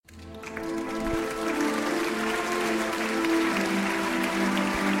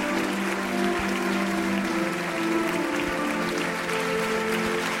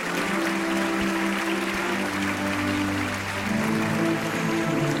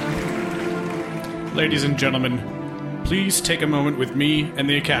Ladies and gentlemen, please take a moment with me and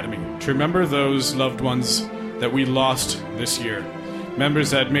the Academy to remember those loved ones that we lost this year.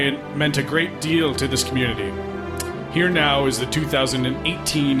 Members that meant a great deal to this community. Here now is the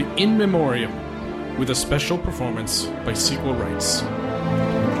 2018 In Memoriam with a special performance by Sequel Rights.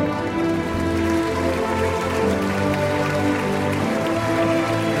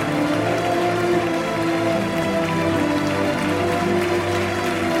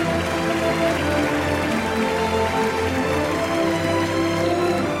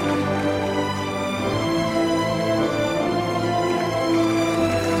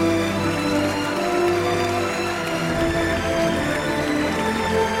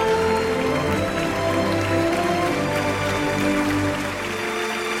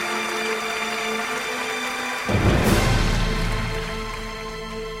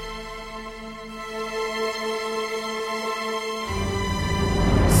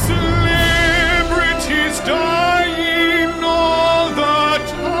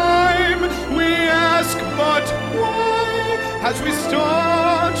 As we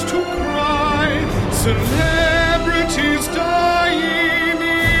start to cry, celebrities dying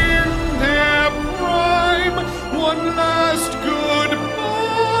in their prime. One last goodbye,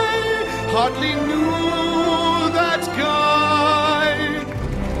 hardly knew that guy.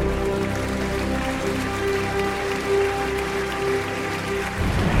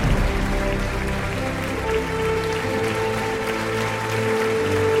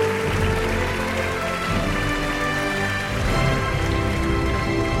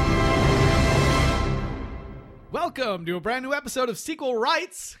 Welcome to a brand new episode of Sequel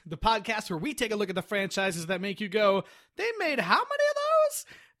Rights, the podcast where we take a look at the franchises that make you go, they made how many of those?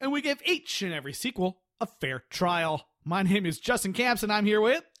 And we give each and every sequel a fair trial. My name is Justin Camps, and I'm here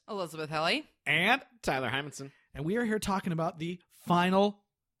with Elizabeth Helly and Tyler Hymanson. And we are here talking about the final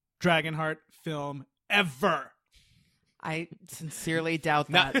Dragonheart film ever. I sincerely doubt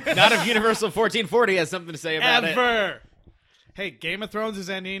that. Not if Universal 1440 has something to say about it. Ever. Hey, Game of Thrones is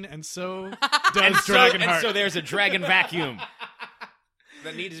ending, and so does Dragonheart. And so there's a dragon vacuum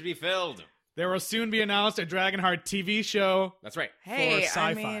that needs to be filled. There will soon be announced a Dragonheart TV show. That's right. Hey, for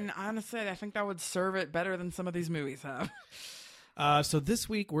I sci-fi. mean, honestly, I think that would serve it better than some of these movies have. So this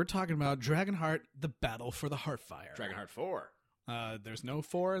week we're talking about Dragonheart: The Battle for the Heartfire. Dragonheart 4. There's no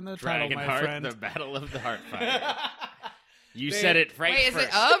 4 in the title, my Dragonheart, friend. the Battle of the Heartfire. You said it right Wait, is first.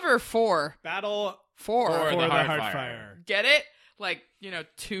 it of or for? Battle For. For for the the Heartfire. Heartfire. Get it? Like,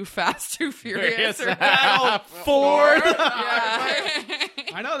 Too Fast, Too Furious. Or Battle for the yeah.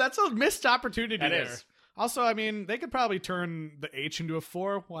 I know, that's a missed opportunity That there. is. Also, I mean, they could probably turn the H into a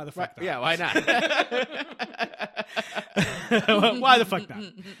 4. Why the fuck not? Yeah, why not? Why the fuck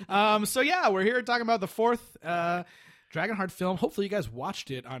not? So yeah, we're here talking about the fourth Dragonheart film. Hopefully you guys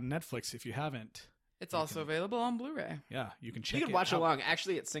watched it on Netflix. If you haven't, It's also available on Blu-ray. yeah, you can check You can it watch out. along.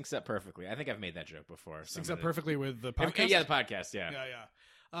 Actually, it syncs up perfectly. I think I've made that joke before. Syncs up perfectly with the podcast. Yeah, the podcast, yeah.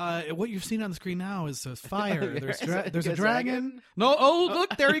 Yeah. What you've seen on the screen now is fire. There's a There's a dragon. No,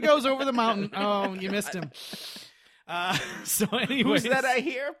 look, there he goes over the mountain. Oh, you missed him. So anyways. Who's that I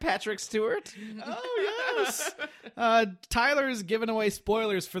hear? Patrick Stewart? Oh, yes. Tyler is giving away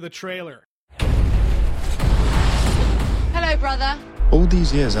spoilers for the trailer. Hello, brother. All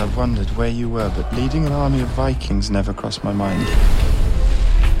these years I've wondered where you were, but leading an army of Vikings never crossed my mind.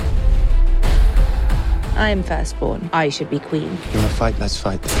 I'm firstborn. I should be queen. You wanna fight? Let's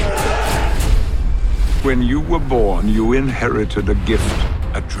fight. When you were born, you inherited a gift,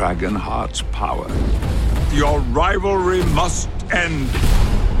 a Dragonheart's power. Your rivalry must end.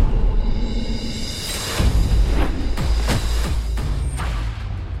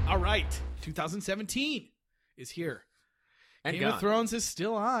 All right. 2017 is here. And Game gone. of Thrones is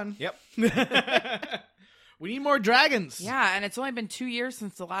still on. Yep. We need more dragons. Yeah, and it's only been 2 years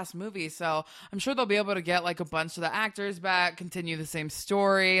since the last movie, so I'm sure they'll be able to get like a bunch of the actors back, continue the same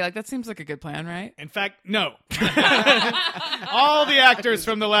story. Like, that seems like a good plan, right? In fact, no. All the actors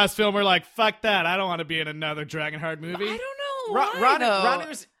from the last film were like, fuck that. I don't want to be in another Dragonheart movie. I don't know why, though.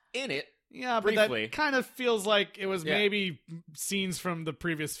 Ronner's in it. Yeah, but Briefly. that kind of feels like it was Yeah. maybe scenes from the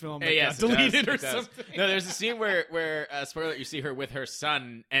previous film that Yes, got it deleted does, or it does. something. No, there's a scene where spoiler, you see her with her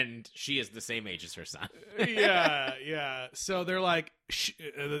son, and she is the same age as her son. Yeah. So they're like,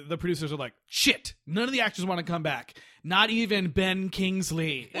 the producers are like, shit, none of the actors want to come back. Not even Ben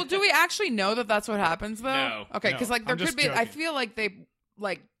Kingsley. Well, do we actually know that that's what happens, though? No. Okay, because No, like there I'm could just be. I joking. feel like they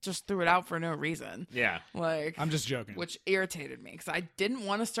like just threw it out for no reason. Yeah. Like I'm just joking. which irritated me because I didn't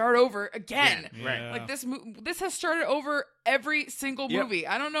want to start over again. Right. Like this has started over every single movie.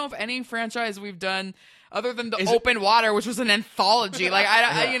 I don't know if any franchise we've done other than the Open Water, which was an anthology. Like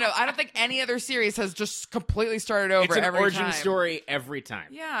I don't think any other series has just completely started over It's an every origin time. story every time.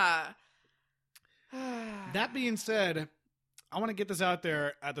 Yeah. That being said, I want to get this out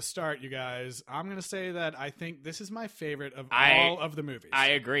there at the start, you guys. I'm going to say that I think this is my favorite of all of the movies. I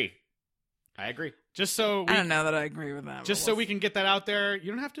agree. Just so I don't know that I agree with that. Just so we can get that out there.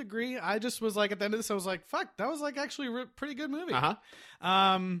 You don't have to agree. I just was like, at the end of this, I was like, fuck, that was like actually a pretty good movie.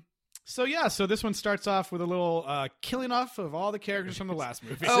 So yeah, so this one starts off with a little killing off of all the characters from the last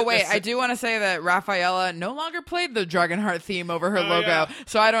movie. Oh wait, I do want to say that Rafaela no longer played the Dragonheart theme over her logo, yeah.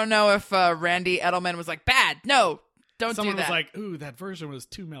 so I don't know if Randy Edelman was like, bad, no, don't Someone do that. was like, ooh, that version was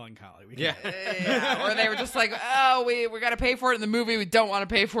too melancholy. We Yeah. Yeah, or they were just like, oh, we got to pay for it in the movie. We don't want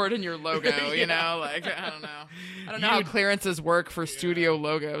to pay for it in your logo. You know, like I don't know. I don't know how clearances work for studio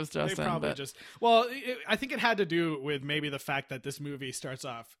logos, Justin. They probably but- just well, I think it had to do with maybe the fact that this movie starts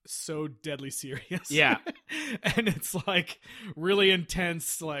off so deadly serious. Yeah. And it's like really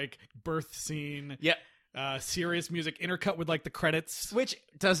intense, like birth scene. Yep. Serious music intercut with like the credits. Which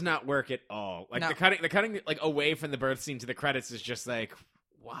does not work at all. Like No. the cutting like away from the birth scene to the credits is just like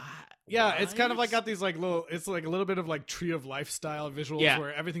what? Yeah, it's kind of like got these like little. It's like a little bit of like Tree of Life style visuals Yeah.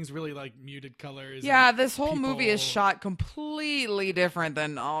 where everything's really like muted colors. Yeah, and this whole movie is people- shot completely different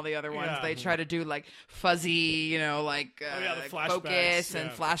than all the other ones. Yeah. They try to do like fuzzy, you know, like yeah, the flashbacks, focus and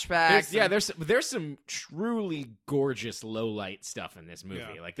yeah. flashbacks. There's some truly gorgeous low light stuff in this movie.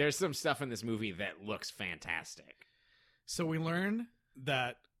 Yeah. Like there's some stuff in this movie that looks fantastic. So we learn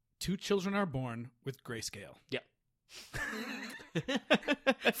that 2 children are born with grayscale. Yep.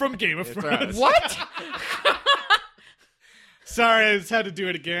 From Game of Thrones. What? Sorry, I just had to do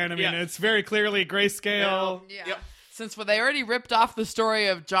it again. I mean, Yeah. it's very clearly grayscale. Yeah. Yep. Since they already ripped off the story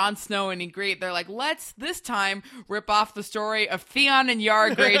of Jon Snow and Ygritte, they're like, let's this time rip off the story of Theon and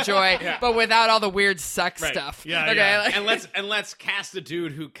Yara Greyjoy, but without all the weird sex Right. stuff. Yeah, okay, yeah. like- And let's cast a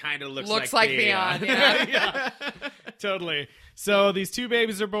dude who kind of looks like Theon. Yeah. Yeah, totally. So these 2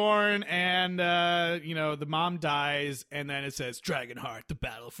 babies are born, and the mom dies, and then it says Dragonheart, the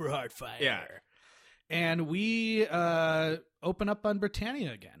battle for Heartfire. Yeah. And we open up on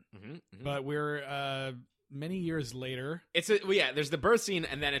Britannia again, Mm-hmm. but we're many years later. There's the birth scene,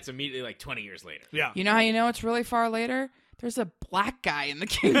 and then it's immediately like 20 years later. Yeah. You know how you know it's really far later? There's a black guy in the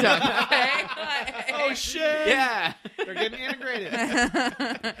kingdom. Okay? Oh shit! Yeah. They're getting integrated.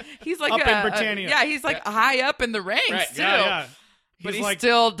 He's like Up in Britannia. yeah, he's like high up in the ranks Right. too. Yeah. But He's he like,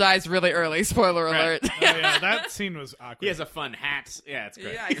 still dies really early. Spoiler alert. oh, yeah, that scene was awkward. He has a fun hat. Yeah, it's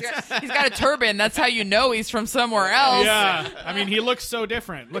great. Yeah, he's got a turban. That's how you know he's from somewhere else. Yeah, I mean, he looks so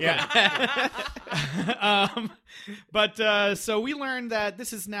different. Look at him. So we learned that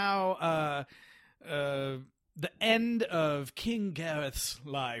this is now the end of King Gareth's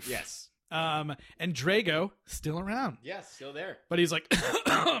life. Yes. And Drago still around, Yes, still there. but he's like,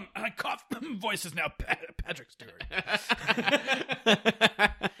 I cough. Voice is now Patrick Stewart,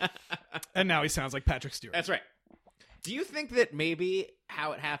 and now he sounds like Patrick Stewart. That's right. Do you think that maybe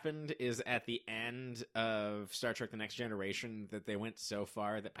how it happened is at the end of Star Trek The Next Generation that they went so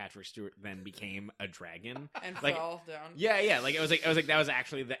far that Patrick Stewart then became a dragon? And Like- fell down. Yeah. Like it was like that was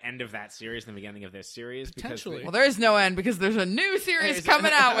actually the end of that series, the beginning of this series. Potentially. Because Well, there is no end because there's a new series Hey,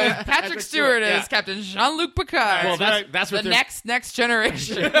 coming out with Patrick Patrick Stewart Stewart, as yeah. Captain Jean-Luc Picard. well, that's what the they're next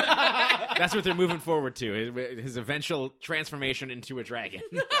generation. that's what they're moving forward to. His eventual transformation into a dragon.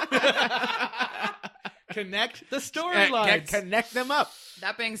 Connect the storylines. Connect them up.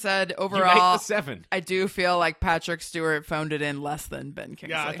 That being said, Unite overall, the 7. I do feel like Patrick Stewart phoned it in less than Ben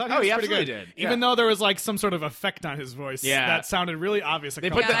Kingsley. Yeah, I thought he Oh, was he pretty absolutely good. did. Even Yeah. though there was like some sort of effect on his voice, Yeah. that sounded really obvious. They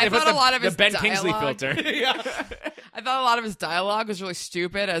put Yeah, I they put thought a lot of the his Ben Kingsley dialogue- filter. I thought a lot of his dialogue was really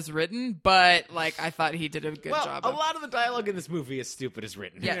stupid as written, but like I thought he did a good Well, job. a lot of the dialogue in this movie is stupid as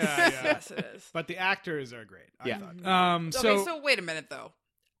written. Yes, Yeah. yes, it is. But the actors are great. I Yeah. thought. Okay, so wait a minute though.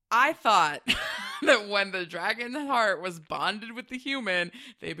 I thought that when the dragon heart was bonded with the human,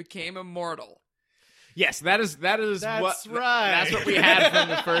 they became immortal. Yes, that is That's what right. That's what we had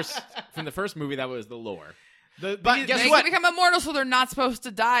from the first movie. That was the lore. But guess They what? can become immortal, so they're not supposed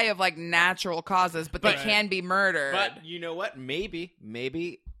to die of like natural causes, but they But- can be murdered. But you know what? Maybe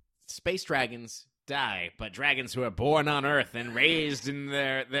space dragons die, but dragons who are born on Earth and raised in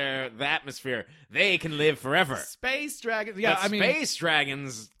the atmosphere, they can live forever. space dragons. Yeah, But I mean, space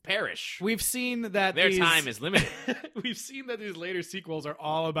dragons perish. we've seen that Their these- time is limited. We've seen that these later sequels are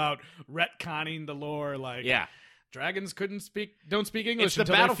all about retconning the lore. Like, Yeah. dragons don't speak English. It's the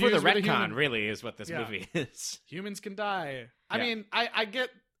until battle they're for the fused with a retcon, human. really, is what this Yeah. movie is. Humans can die. I Yeah. mean, I get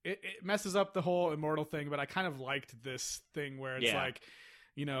it messes up the whole immortal thing, but I kind of liked this thing where it's Yeah. like,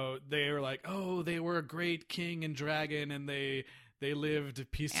 you know, they were like, oh, they were a great king and dragon, and they lived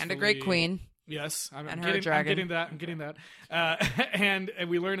peacefully. And a great queen. Yes, I'm And her getting, dragon. I'm getting that. And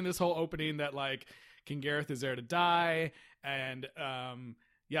we learn in this whole opening that like King Gareth is there to die, and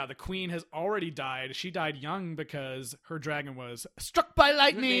the queen has already died. She died young because her dragon was struck by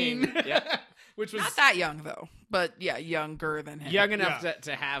lightning. Yeah. Which was Not that young though, but yeah, younger than him. Young enough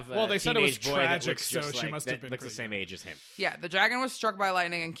to have a Well, they said it was teenage boy that tragic, looks just so she like- must that have been looks the pretty same age as him. Yeah, the dragon was struck by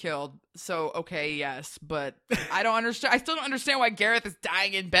lightning and killed. So okay, yes, but I don't understand. I still don't understand why Gareth is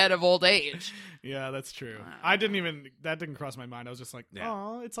dying in bed of old age. Yeah, that's true. Wow. That didn't cross my mind. I was just like, Yeah.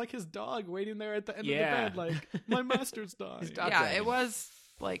 oh, it's like his dog waiting there at the end Yeah. of the bed, like, my master's dying. dog- Yeah, dragon. it was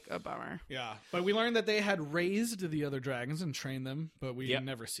like a bummer. Yeah, but we learned that they had raised the other dragons and trained them, but we Yep.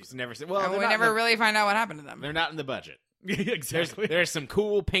 never see It's them. never seen. Well, And they're we not never in the- really find out what happened to them. They're not in the budget. Exactly. There's some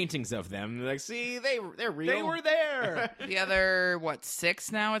cool paintings of them. They're like, see, they're real. They were there. The other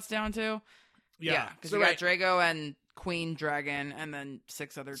 6 now it's down to? Yeah. because So you got right- Drago and Queen Dragon and then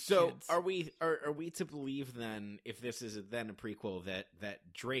 6 other So kids. are we to believe then, if this is then a prequel, that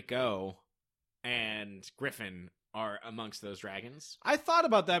Draco and Griffin are amongst those dragons? I thought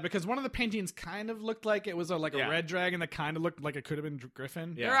about that because one of the paintings kind of looked like it was a Yeah. red dragon that kind of looked like it could have been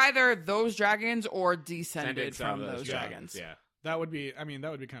Griffin. Yeah. They're either those dragons or descended Descendants of from those dragons. Yeah. That would be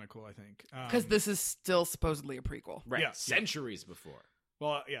kind of cool, I think. Because this is still supposedly a prequel. Right. Yeah. Centuries before.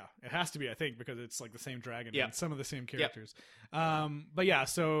 Well, yeah, it has to be, I think, because it's like the same dragon Yeah. and some of the same characters. But yeah,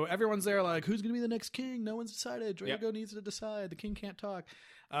 so everyone's there like, who's going to be the next king? No one's decided. Drago Yep. needs to decide. The king can't talk.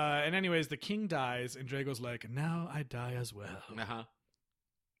 And anyways, the king dies, and Drago's like, now I die as well. Uh-huh.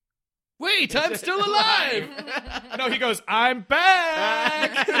 Wait, I'm still alive! No, he goes, I'm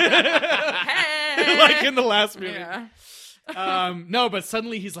back! Hey! Like in the last movie. Yeah. No, but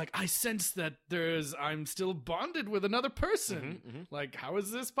suddenly he's like, I sense that I'm still bonded with another person. Like, how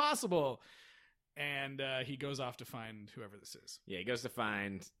is this possible? And he goes off to find whoever this is. Yeah, he goes to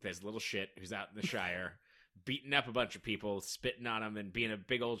find this little shit who's out in the Shire, beating up a bunch of people, spitting on them, and being a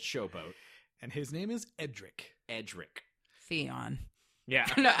big old showboat. And his name is Edric. Edric. Theon. Yeah.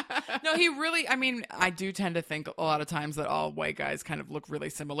 No, he really, I mean, I do tend to think a lot of times that all white guys kind of look really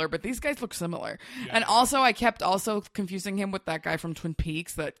similar, but these guys look similar. And also, I kept also confusing him with that guy from Twin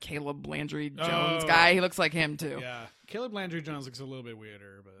Peaks, that Caleb Landry Jones Oh. guy. He looks like him, too. Yeah. Caleb Landry Jones looks a little bit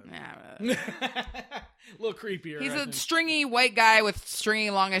weirder, but Yeah, a little creepier. he's I a think. stringy white guy with stringy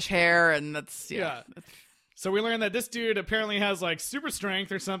longish hair, and that's, Yeah. So we learned that this dude apparently has like super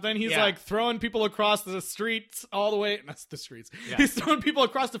strength or something. He's Yeah. like throwing people across the streets all the way. Not the streets. Yeah. He's throwing people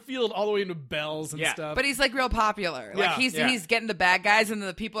across the field all the way into bells and Yeah. stuff. But he's like real popular. Yeah, Like he's yeah. getting the bad guys, and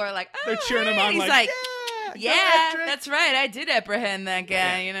the people are like, oh, they're cheering him hey. on. He's like, yeah, yeah, go that's right. I did apprehend that guy.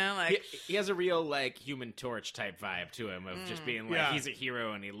 Yeah. You know, like He has a real, like, Human Torch type vibe to him of just being like, Yeah. he's a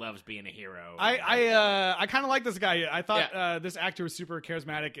hero and he loves being a hero. I kind of like this guy. I thought this actor was super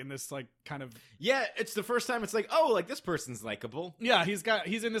charismatic in this like kind of Yeah, it's the first time it's like, oh, like, this person's likable. yeah. He's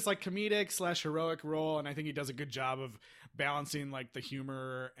in this like comedic / heroic role, and I think he does a good job of balancing like the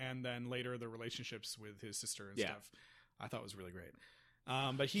humor and then later the relationships with his sister and Yeah. stuff. I thought was really great.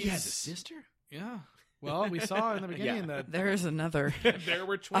 But he's sister? yeah. Well, we saw in the beginning that there's another there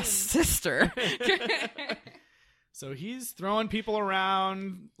were a twins. sister. So he's throwing people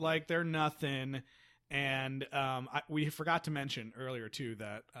around like they're nothing. And we forgot to mention earlier, too,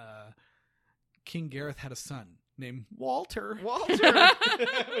 that King Gareth had a son named Walter. Walter. Which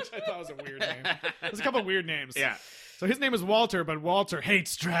I thought was a weird name. There's a couple of weird names. Yeah. So his name is Walter, but Walter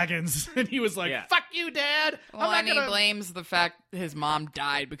hates dragons. And he was like, Yeah. fuck you, Dad. Well, I'm not and he gonna... blames the fact his mom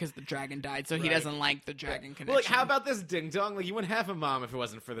died because the dragon died, so he Right. doesn't like the dragon connection. Well, like, how about this ding dong? Like, you wouldn't have a mom if it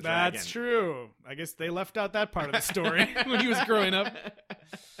wasn't for the dragon. That's true. I guess they left out that part of the story when he was growing up.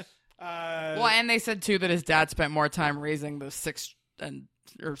 Well, and they said too that his dad spent more time raising the 6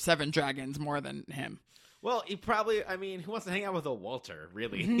 or 7 dragons more than him. Well, he probably, I mean, who wants to hang out with a Walter,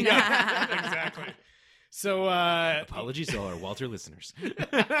 really? Exactly. So, Apologies to all our Walter listeners.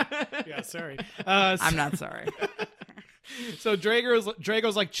 yeah, sorry. I'm not sorry. So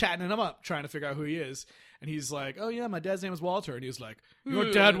Drago's like chatting him up, trying to figure out who he is. And he's like, oh yeah, my dad's name is Walter. And he was like,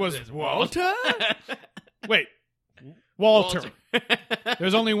 your dad was Walter? Wait, Walter.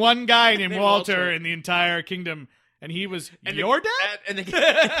 There's only one guy named Walter, Walter. in the entire kingdom. And he was your dad? And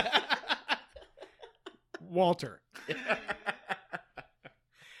the Walter.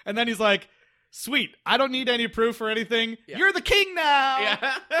 And then he's like, sweet, I don't need any proof or anything. Yeah. You're the king now.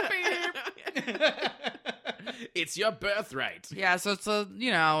 Yeah. It's your birthright. Yeah, so it's a,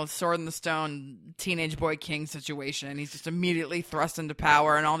 sword in the stone teenage boy king situation. He's just immediately thrust into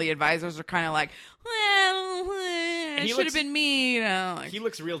power, and all the advisors are kind of like, well, it should have been me. He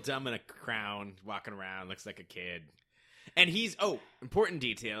looks real dumb in a crown, walking around, looks like a kid. And important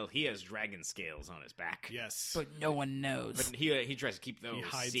detail, he has dragon scales on his back. Yes. But no one knows. But he tries to keep those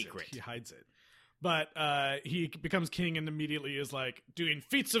secret. He hides it. But he becomes king and immediately is like doing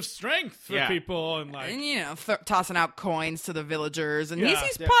feats of strength for people and like tossing out coins to the villagers, and he's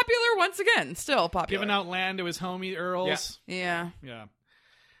popular once again, still popular. Giving out land to his homie earls. Yeah.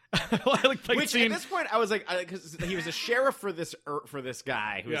 Which at this point I was like, because he was a sheriff for this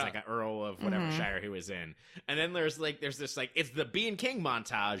guy who was like an earl of whatever shire he was in, and then there's this it's the Being King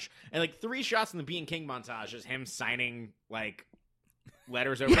montage, and like 3 shots in the Being King montage is him signing like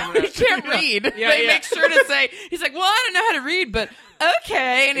letters over. He can't read. They make sure to say, he's like, well, I don't know how to read, but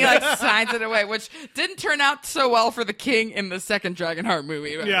okay, and he like signs it away, which didn't turn out so well for the king in the second Dragonheart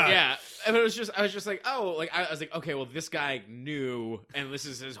movie. But. Yeah. And I was just like, oh, like I was like, okay, well, this guy knew, and this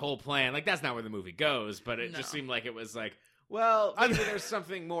is his whole plan. Like that's not where the movie goes, but it just seemed like it was like, well, maybe there's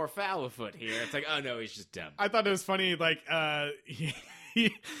something more foul afoot here. It's like, oh no, he's just dumb. I thought it was funny, like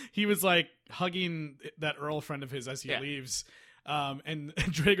he was like hugging that earl friend of his as he leaves, and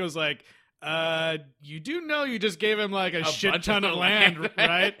Drago's like, you do know you just gave him like a shit ton of land,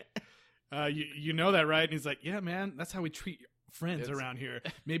 right? You know that, right? And he's like, yeah, man, that's how we treat friends around here.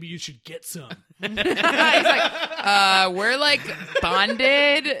 Maybe you should get some. He's like, we're like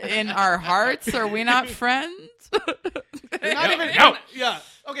bonded in our hearts. Are we not friends? They're not even. Yeah.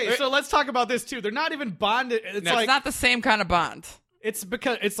 Okay, so let's talk about this too. They're not even bonded. It's not the same kind of bond. It's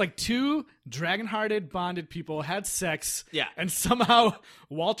because it's like 2 dragon-hearted bonded people had sex. Yeah. And somehow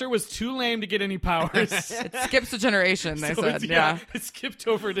Walter was too lame to get any powers. It skips a generation, they said. It skipped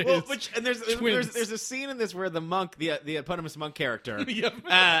over to his there's a scene in this where the monk, the eponymous monk character,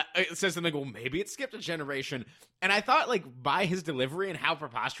 says something, well, maybe it skipped a generation. And I thought, like, by his delivery and how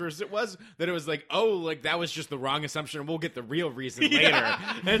preposterous it was, that it was like, oh, like, that was just the wrong assumption, and we'll get the real reason later.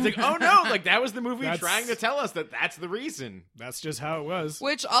 And it's like, oh, no, like, that was the movie trying to tell us that that's the reason. That's just how it was.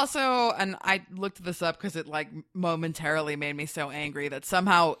 Which also, and I looked this up because it, like, momentarily made me so angry that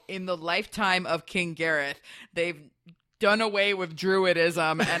somehow in the lifetime of King Gareth, they've done away with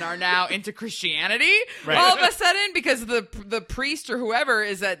Druidism and are now into Christianity all of a sudden, because the priest or whoever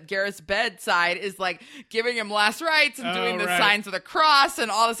is at Gareth's bedside is like giving him last rites and doing the signs of the cross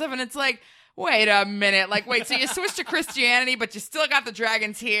and all this stuff, and it's like, wait a minute, like, wait, so you switched to Christianity but you still got the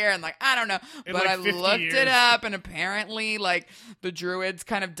dragons here, and like, I don't know, but I looked it up, and apparently like the Druids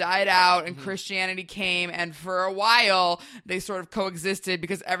kind of died out and Christianity came, and for a while they sort of coexisted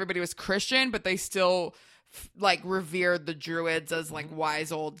because everybody was Christian, but they still like revered the Druids as like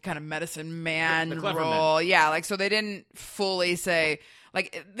wise old kind of medicine man role. Men. Yeah, like so they didn't fully say,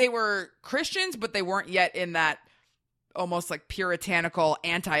 like, they were Christians, but they weren't yet in that almost like puritanical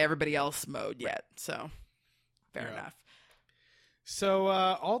anti everybody else mode yet. So fair enough. So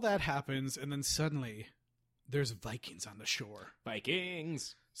all that happens, and then suddenly there's Vikings on the shore.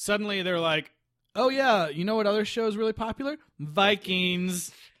 Vikings. Suddenly they're like, oh yeah, you know what other show is really popular?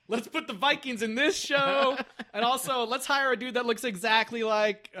 Vikings. Let's put the Vikings in this show. And also, let's hire a dude that looks exactly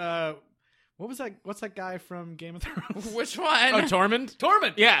like, what's that guy from Game of Thrones? Which one? Oh, Tormund?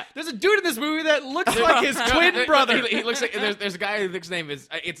 Tormund. Yeah. There's a dude in this movie that looks like his twin brother. He looks like, there's a guy whose name is,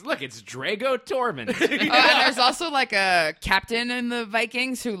 it's Drago Tormund. And there's also like a captain in the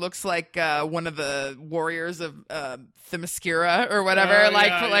Vikings who looks like one of the warriors of Themyscira or whatever,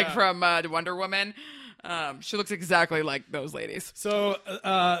 from Wonder Woman. She looks exactly like those ladies. So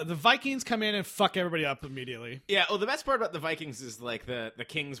the Vikings come in and fuck everybody up immediately. Yeah, well, the best part about the Vikings is like the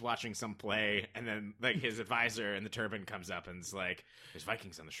king's watching some play, and then like his advisor in the turban comes up and is like, "There's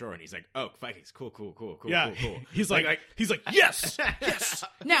Vikings on the shore," and he's like, "Oh, Vikings, cool." Yeah, he's like, yes, yes.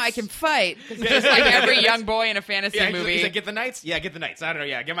 Now I can fight. Just like every young boy in a fantasy movie. He's like, "Get the knights? Yeah, get the knights. I don't know.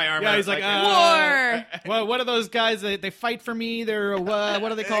 Yeah, get my armor." Yeah, he's like, war. Well, what are those guys? They fight for me. They're what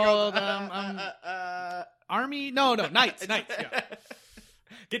are they called? Army? No, knights. Yeah.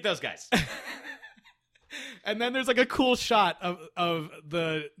 Get those guys. And then there's like a cool shot of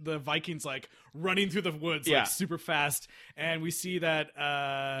the Vikings like running through the woods like super fast, and we see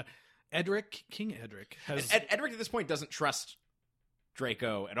that King Edric has Edric at this point doesn't trust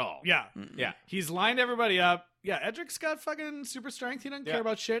Draco at all. Yeah. He's lined everybody up. Yeah, Edric's got fucking super strength. He doesn't care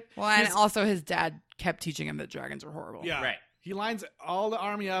about shit. Well, and also his dad kept teaching him that dragons are horrible. Yeah, right. He lines all the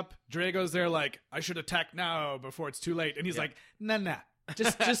army up. Drago's there like, I should attack now before it's too late. And he's like, nah.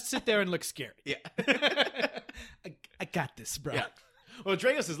 Just sit there and look scared. Yeah. I got this, bro. Yeah. Well,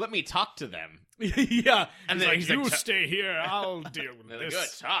 Drago says, "Let me talk to them." Yeah, And he's then like, he's "You like, stay here. I'll deal with They're like,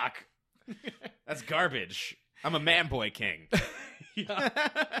 this." "Good talk." That's garbage. I'm a man boy king. Yeah.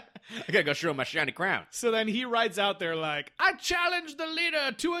 I gotta go show my shiny crown. So then he rides out there like, "I challenge the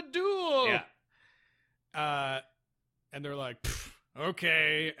leader to a duel." Yeah. And they're like, "Pff,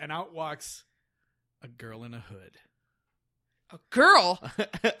 okay," and out walks a girl in a hood. A girl. A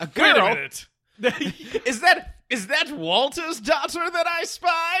Wait a girl. minute. Is that Walter's daughter that I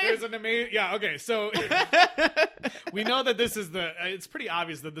spy? There's an amazing. Yeah. Okay. So we know that this is the. It's pretty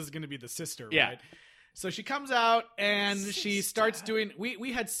obvious that this is going to be the sister, Yeah. right? So she comes out and she starts doing.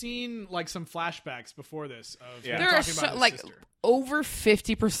 We had seen like some flashbacks before this of him There are talking about his like sister. over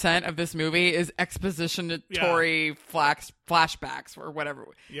 50% of this movie is expositionatory flashbacks or whatever.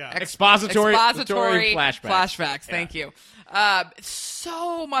 Yeah. Expository flashbacks. Thank you.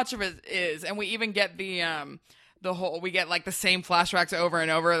 So much of it is, and we even get the whole, we get like the same flashbacks over and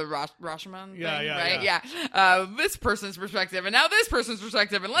over, the Rashomon thing, right? Yeah. This person's perspective, and now this person's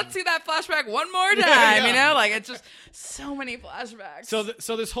perspective, and let's see that flashback one more time, you know? Like, it's just so many flashbacks.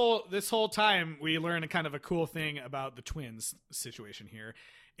 So this whole time we learn a kind of a cool thing about the twins situation here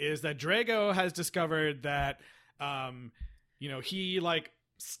is that Drago has discovered that he like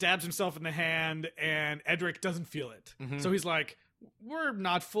stabs himself in the hand and Edric doesn't feel it. So he's like, we're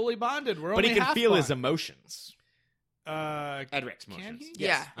not fully bonded. We're But only he can half feel his bonded. emotions. Can Edric's emotions. he?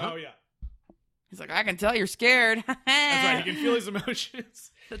 Yeah. Oh yeah. He's like, I can tell you're scared. That's right. He can feel his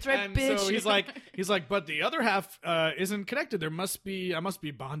emotions. That's right, and bitch. So he's like, but the other half isn't connected. I must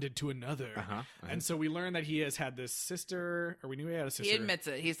be bonded to another. And so we learn that he has had this sister, or we knew he had a sister. He admits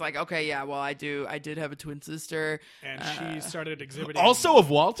it. He's like, okay, yeah, well, I did have a twin sister. And she started exhibiting. Also of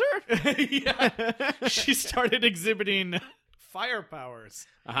Walter? Yeah. She started exhibiting fire powers.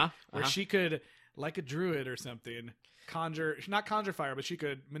 Where she could, like a druid or something, not conjure fire, but she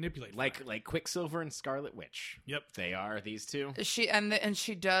could manipulate fire. Like Quicksilver and Scarlet Witch. Yep. They are these two. She and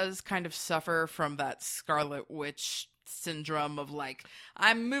she does kind of suffer from that Scarlet Witch syndrome of like,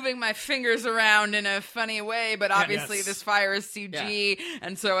 I'm moving my fingers around in a funny way, but obviously Yes. this fire is CG,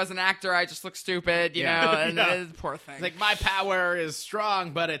 and so as an actor I just look stupid, you know, and poor thing. It's like, my power is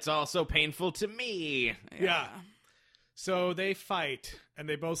strong, but it's also painful to me. Yeah. So they fight, and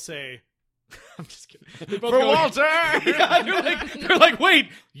they both say, I'm just kidding. They both For go, Walter! Yeah, they're like, wait,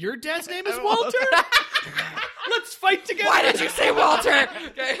 your dad's name is Walter? Let's fight together. Why did you say Walter?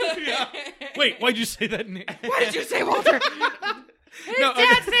 Yeah. Wait, why'd you say that name? Why did you say Walter? His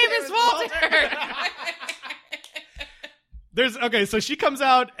dad's name is Walter. So she comes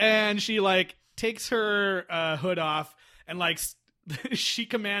out and she like takes her hood off and like she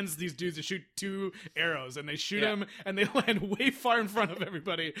commands these dudes to shoot 2 arrows, and they shoot them and they land way far in front of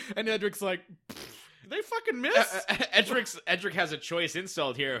everybody. And Edric's like, did they fucking miss? Edric has a choice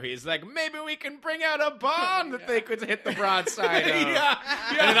insult here. He's like, maybe we can bring out a bomb that they could hit the broadside of. Yeah.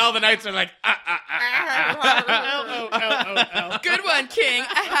 And then all the knights are like, Good one, King.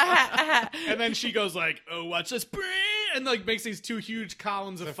 And then she goes like, oh, watch this. And like makes these 2 huge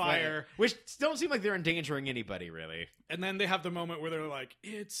columns of fire. Which don't seem like they're endangering anybody, really. And then they have the moment where they're like,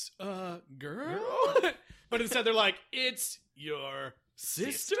 it's a girl? But instead they're like, it's your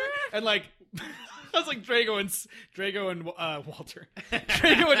sister? And like, I was like, Drago and Walter.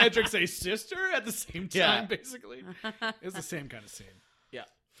 Drago and Edric say sister at the same time, basically. It's the same kind of scene. Yeah.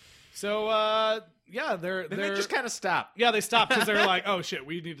 So, they're They just kind of stop. Yeah, they stop because they're like, oh shit,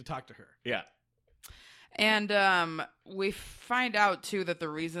 we need to talk to her. Yeah. And we find out, too, that the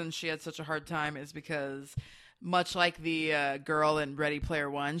reason she had such a hard time is because, much like the girl in Ready Player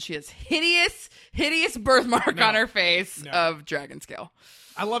One, she has hideous birthmark on her face of dragon scale.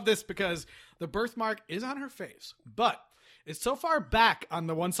 I love this because the birthmark is on her face, but it's so far back on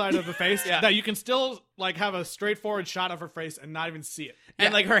the one side of the face that you can still like have a straightforward shot of her face and not even see it.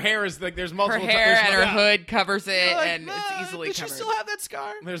 And like her hair is like, there's Her multiple hair times. and her hood covers it, Like, and it's easily does covered. she still have that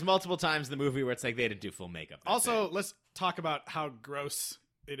scar? There's multiple times in the movie where it's like they didn't do full makeup. Also, let's talk about how gross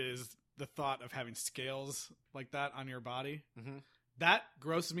it is, the thought of having scales like that on your body. Mm-hmm. That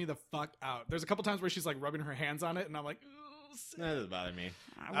grosses me the fuck out. There's a couple times where she's like rubbing her hands on it, and I'm like, that doesn't bother me.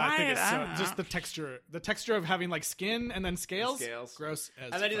 I think it's just the texture of having like skin and then scales. Gross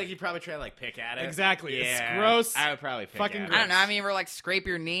as And then fuck. you probably try to like pick at it. Exactly. Yeah. It's gross. I would probably pick Fucking at gross. I don't know. I mean, ever like scrape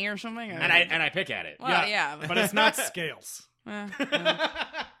your knee or something? it. And I pick at it. Well, yeah. But it's not scales. I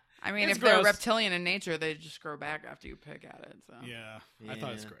mean, It's if they're gross. reptilian in nature, they just grow back after you pick at it. So. Yeah, I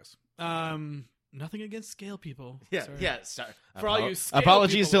thought it's gross. Nothing against scale people. Yeah, Sorry. yeah. Sorry. For all you scale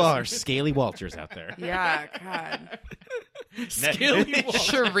apologies to people all our listening. scaly Walters out there. Yeah, God. Scaly Walter.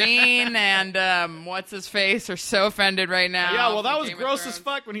 Shireen and what's his face are so offended right now. Yeah, well, that was Game of gross Thrones. as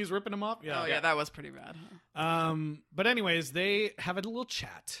fuck when he's ripping him off. Yeah. Oh yeah, that was pretty bad. But anyways, they have a little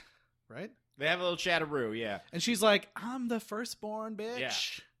chat, right? They have a little chatteroo, yeah. And she's like, "I'm the firstborn, bitch." Yeah.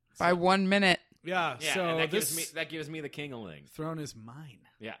 By 1 minute. Yeah. Yeah, So and this that gives me the king-a-ling. throne is mine,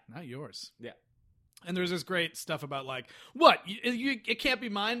 Yeah. not yours. Yeah. And there's this great stuff about like, what? It can't be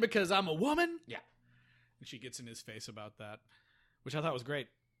mine because I'm a woman? Yeah. And she gets in his face about that, which I thought was great.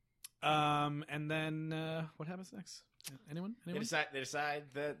 And then what happens next? Anyone? They decide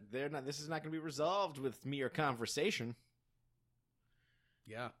that they're not. This is not going to be resolved with mere conversation.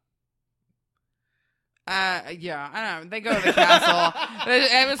 Yeah. Yeah, I don't know. They go to the castle.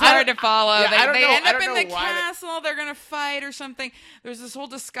 It was hard to follow. Yeah, I don't they know- end I up don't in the know why castle. They're gonna fight or something. There's this whole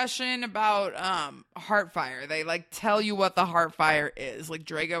discussion about Heartfire. They like tell you what the Heartfire is. Like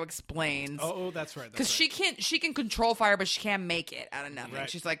Drago explains. Oh, that's right. Because she can control fire, but she can't make it out of nothing. Right.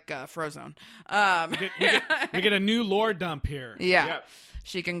 She's like Frozone. we get a new lore dump here. Yeah. Yep.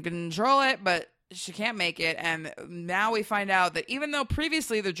 She can control it, but she can't make it. And now we find out that even though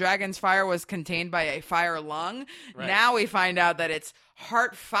previously the dragon's fire was contained by a fire lung, now we find out that it's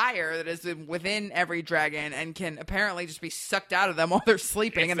heart fire that is within every dragon and can apparently just be sucked out of them while they're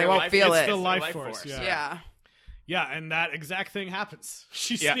sleeping It's and they their won't life- feel it's it. the life life force. force. Yeah. Yeah. Yeah, and that exact thing happens.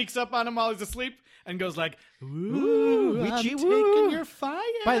 She Yeah. sneaks up on him while he's asleep and goes like, "Ooh, I'm witchy taking woo. your fire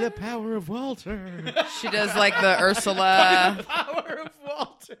By the power of Walter. She does like the Ursula. power of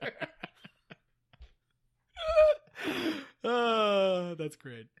Walter." That's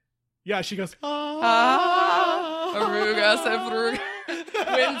great. Yeah, she goes, Aruga Sefruga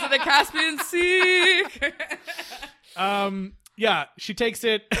wins the Caspian Sea. Yeah, she takes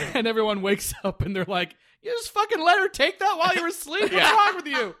it, and everyone wakes up, and they're like, "You just fucking let her take that while you were asleep? What's wrong with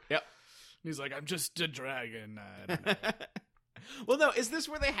you?" Yep. And he's like, "I'm just a dragon." I don't know. Well, no, is this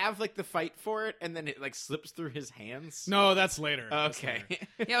where they have like the fight for it, and then it like slips through his hands? No, that's later. Okay.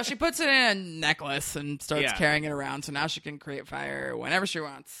 Yeah, well, she puts it in a necklace and starts Yeah. carrying it around, so now she can create fire whenever she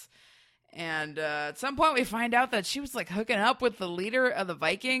wants. And at some point, we find out that she was like hooking up with the leader of the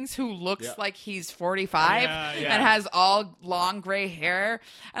Vikings, who looks like he's 45 Yeah, yeah. and has all long gray hair.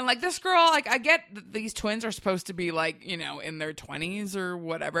 And like this girl, like I get that these twins are supposed to be like, you know, in their 20s or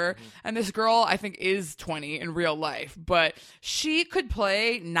whatever. And this girl, I think, is 20 in real life, but she could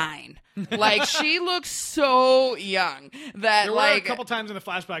play 9. Like she looks so young that There were like a couple times in the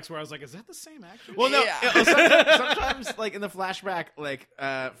flashbacks where I was like, "Is that the same actress?" Well, no. Yeah. Sometimes, like in the flashback, like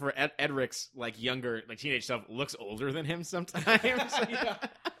for Edric's like younger, like teenage self looks older than him. Sometimes.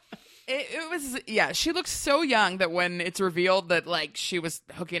 It was, yeah, she looks so young that when it's revealed that, like, she was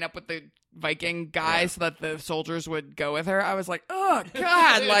hooking up with the Viking guy so that the soldiers would go with her, I was like, oh,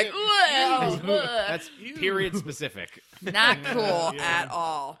 God, like, ugh, That's period specific. not cool at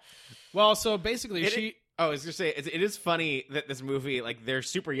all. Well, so basically, I was gonna say it is funny that this movie, like, they're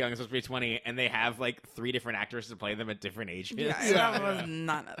super young, it's supposed to be 20, and they have like 3 different actors to play them at different ages. That was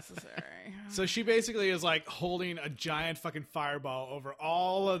not necessary. So she basically is like holding a giant fucking fireball over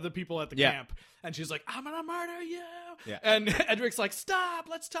all of the people at the Yeah. camp. And she's like, "I'm gonna murder you." Yeah. And Edric's like, "Stop,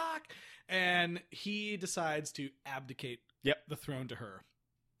 let's talk." And he decides to abdicate the throne to her.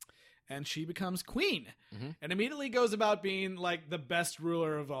 And she becomes queen. And immediately goes about being like the best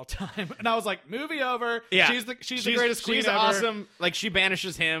ruler of all time. And I was like, movie over. Yeah, She's the greatest queen She's ever. awesome. Like, she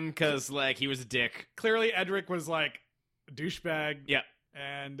banishes him because like he was a dick. Clearly Edric was like a douchebag. Yeah.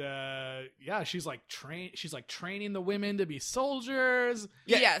 And she's like training the women to be soldiers.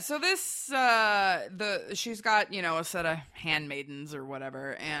 Yeah, so this she's got, you know, a set of handmaidens or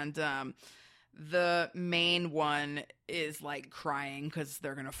whatever, and the main one is like crying because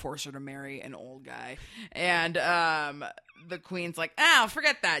they're gonna force her to marry an old guy, and the queen's like, "Oh,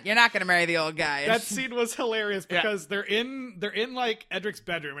 forget that. You're not gonna marry the old guy." That scene was hilarious because they're in like Edric's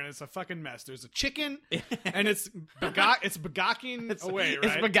bedroom and it's a fucking mess. There's a chicken and it's begocking away, right?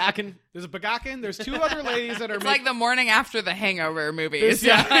 It's Begakin. There's a begocking. There's 2 other ladies that are It's like the morning after the Hangover movies.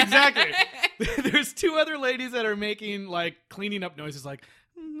 yeah, exactly. There's 2 other ladies that are making like cleaning up noises, like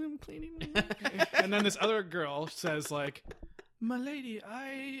I'm cleaning. And then this other girl says like, "My lady,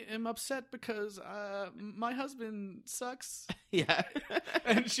 I am upset because my husband sucks." Yeah.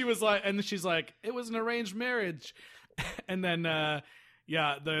 And she's like, "It was an arranged marriage." And then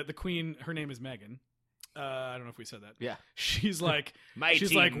the queen, her name is Megan. I don't know if we said that. Yeah. She's like,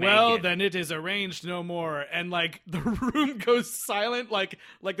 Mighty "Well, Megan." then it is arranged no more." And like the room goes silent, like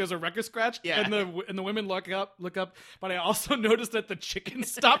there's a record scratch. Yeah. And the women look up. But I also noticed that the chicken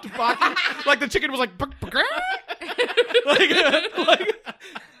stopped barking. Like the chicken was like,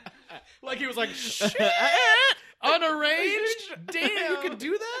 like he was like, "Shit, unarranged."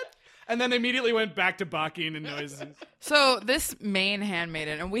 And then they immediately went back to barking and noises. So this main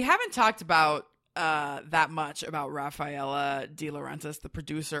handmaiden, and we haven't talked about that much about Rafaela De Laurentiis, the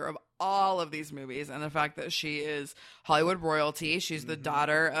producer of all of these movies, and the fact that she is Hollywood royalty. She's the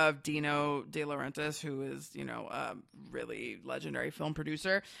daughter of Dino De Laurentiis, who is, a really legendary film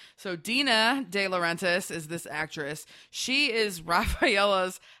producer. So Dina De Laurentiis is this actress. She is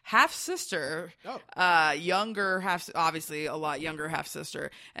Rafaela's half sister, obviously a lot younger half sister,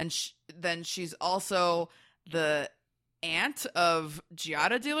 and then she's also the aunt of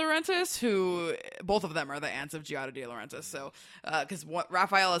Giada De Laurentiis, who both of them are the aunts of Giada De Laurentiis. So, because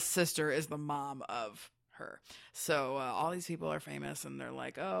Rafaela's sister is the mom of her. So all these people are famous, and they're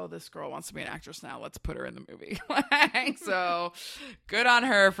like, "Oh, this girl wants to be an actress now. Let's put her in the movie." So, good on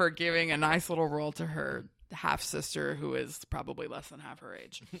her for giving a nice little role to her half sister, who is probably less than half her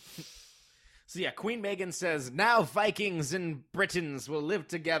age. So yeah, Queen Meghan says, now Vikings and Britons will live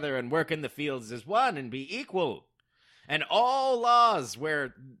together and work in the fields as one and be equal. And all laws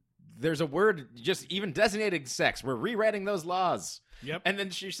where there's a word just even designating sex, we're rewriting those laws. Yep. And then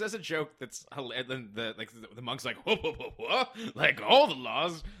she says a joke that's hilarious. Then the monk's like, whoa, whoa, whoa, whoa. Like, all the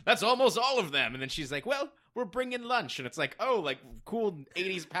laws? That's almost all of them. And then she's like, well, we're bringing lunch. And it's like, oh, like cool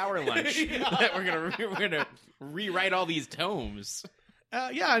 80s power lunch. We're gonna rewrite all these tomes.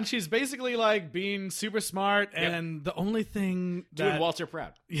 Yeah, and she's basically like being super smart, and the only thing doing Walter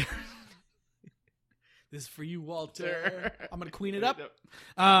proud. Yeah. This is for you, Walter. I'm going to queen it up.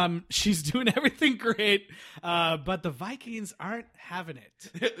 She's doing everything great, but the Vikings aren't having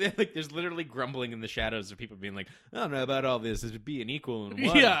it. Like, there's literally grumbling in the shadows of people being like, I don't know about all this. This would be an equal and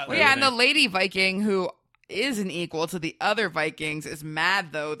one. Yeah. Well, yeah, and the lady Viking who is an equal to the other Vikings is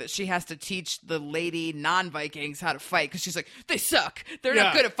mad, though, that she has to teach the lady non-Vikings how to fight, because she's like, they suck. They're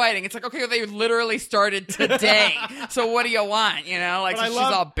not good at fighting. It's like, okay, well, they literally started today. So what do you want? She's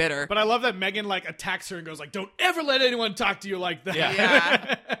all bitter. But I love that Meghan like attacks her and goes like, don't ever let anyone talk to you like that.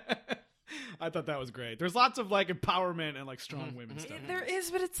 Yeah. I thought that was great. There's lots of like empowerment and like strong women stuff. There is,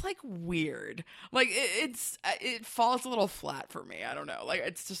 but it's like weird. Like it falls a little flat for me. I don't know. Like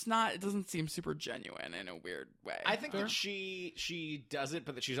it's just not. It doesn't seem super genuine in a weird way. I think that she does it,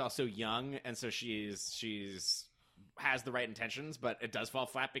 but that she's also young, and so she's has the right intentions, but it does fall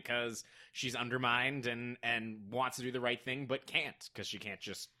flat because she's undermined and wants to do the right thing, but can't, because she can't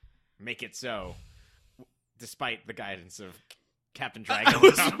just make it so, despite the guidance of Captain Dragon.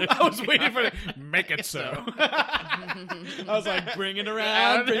 I was waiting for it. Make it so. I was like, bring it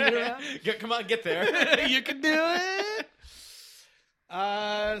around. Come on, get there. You can do it.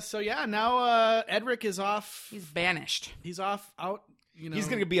 So yeah, now Edric is off. He's banished. He's off out. He's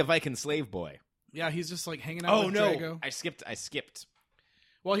going to be a Viking slave boy. Yeah, he's just like hanging out with Drago. I skipped.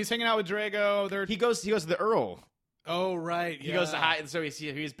 Well, he's hanging out with Drago. He goes to the Earl. Oh, right. He goes to hide, and so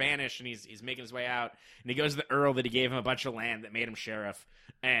he's banished, and he's making his way out, and he goes to the Earl that he gave him a bunch of land that made him sheriff,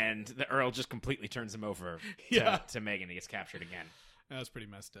 and the Earl just completely turns him over to Meghan. He gets captured again. That was pretty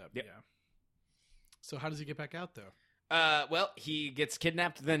messed up. Yep. Yeah. So how does he get back out, though? Well, he gets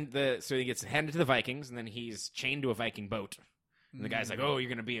kidnapped, so he gets handed to the Vikings, and then he's chained to a Viking boat. And the guy's like, oh, you're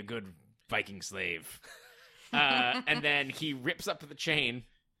going to be a good Viking slave. And then he rips up the chain,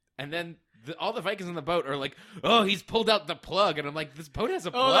 and then all the Vikings on the boat are like, oh, he's pulled out the plug. And I'm like, this boat has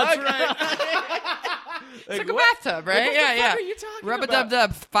a plug? Oh, that's right. It's like a bathtub, right? Like, yeah. What are you talking Rub a about?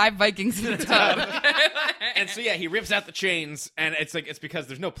 dub, 5 Vikings in a tub. And so, yeah, he rips out the chains, and it's because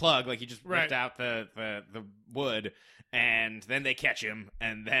there's no plug. Like, he just ripped out the wood, and then they catch him,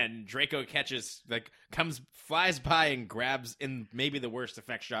 and then Draco flies by and grabs in maybe the worst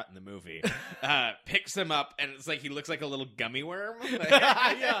effect shot in the movie, picks him up, and it's like he looks like a little gummy worm.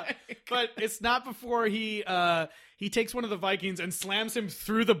 Yeah, but it's not before he takes one of the Vikings and slams him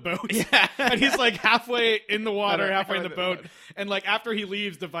through the boat. Yeah. And he's like halfway in the water, halfway in the boat. And like after he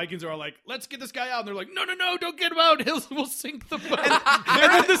leaves, the Vikings are all like, let's get this guy out. And they're like, no, don't get him out. We'll sink the boat.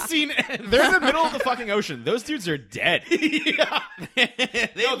 And then the scene ends. They're in the middle of the fucking ocean. Those dudes are dead. Yeah.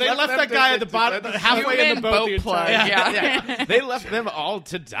 They left that guy at the bottom, halfway in the boat the plug. entire Yeah. They left them all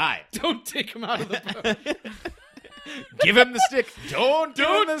to die. Don't take him out of the boat. Give him the stick. Don't give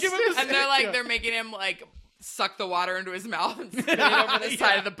him the stick. And they're making him like suck the water into his mouth and spit it over the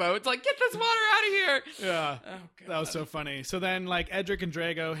side of the boat. It's like, get this water out of here. Yeah. Oh, that was so funny. So then like Edric and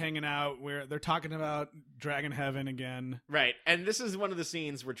Drago hanging out where they're talking about Dragon Heaven again. Right. And this is one of the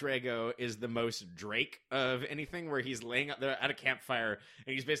scenes where Drago is the most Drake of anything, where he's laying they're at a campfire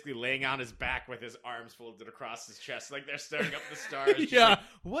and he's basically laying on his back with his arms folded across his chest. Like they're staring up the stars. Yeah. Like,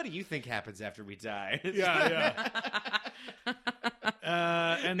 what do you think happens after we die? Yeah.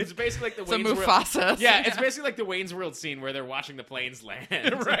 And It's basically like the It's a Wayne's World. Mufasa. Yeah, it's basically like the Wayne's World scene where they're watching the planes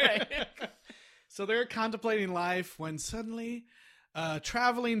land. right. So they're contemplating life when suddenly a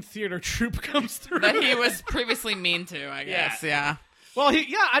traveling theater troupe comes through. That he was previously mean to, I guess. Yeah. Well,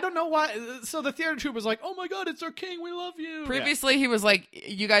 I don't know why. So the theater troupe was like, "Oh my god, it's our king. We love you." Previously, he was like,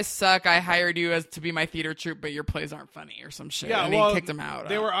 "You guys suck. I hired you to be my theater troupe, but your plays aren't funny or some shit." Yeah, and well, he kicked him out.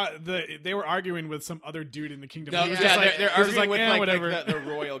 They were they were arguing with some other dude in the kingdom. No, He was yeah, just like, they're he was arguing like, with "Eh, like whatever." the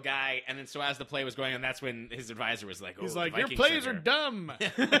royal guy, and then so as the play was going on, that's when his advisor was like, He's "Oh, like, the "Your Vikings plays are here." dumb."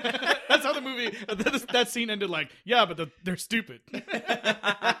 That's how the movie. That scene ended like, "Yeah, but they're stupid."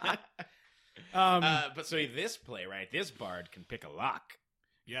 But so this playwright, this bard can pick a lock.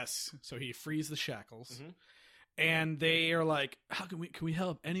 Yes. So he frees the shackles, Mm-hmm. and they are like, "How can we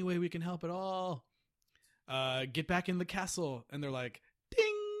help? Any way we can help at all? Get back in the castle." And they're like,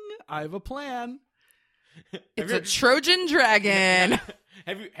 "Ding! I have a plan." It's a Trojan dragon.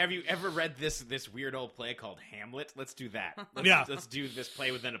 Have you ever read this weird old play called Hamlet? Let's do that. Let's do this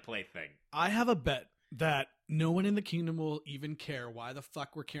play within a play thing. I have a bet that no one in the kingdom will even care why the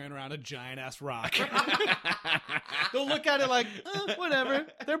fuck we're carrying around a giant ass rock. They'll look at it like, whatever.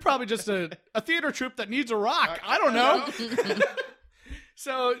 They're probably just a theater troupe that needs a rock. I don't know.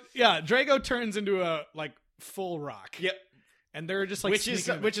 So yeah, Drago turns into a like full rock. Yep. And they're just like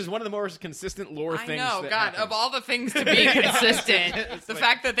Which is one of the more consistent lore I things. know, that God, happen. of all the things to be consistent, the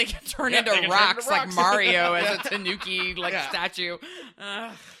fact that they can turn into they can turn rocks into like rocks. Mario as a Tanuki statue.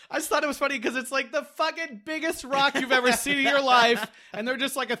 I just thought it was funny because it's like the fucking biggest rock you've ever seen in your life, and they're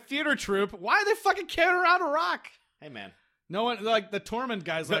just like a theater troupe. Why are they fucking carrying around a rock? Hey man, No one, like the Tormund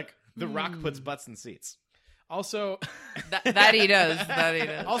guy's like, the rock puts butts in seats. also, That he does. That he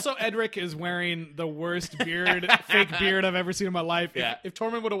does. also Edric is wearing the worst fake beard I've ever seen in my life. Yeah. If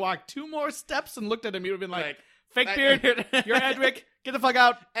Tormund would have walked 2 more steps and looked at him, he would have been like, Like, fake beard, you're Edric, get the fuck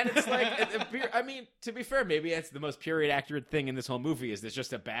out. And it's like, I mean, to be fair, maybe that's the most period accurate thing in this whole movie is there's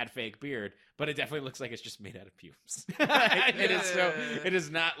just a bad fake beard, but it definitely looks like it's just made out of pubes. It does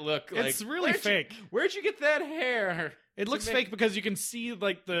not look like It's really fake. Where'd you get that hair? It looks fake because you can see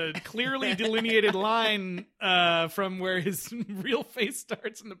like the clearly delineated line from where his real face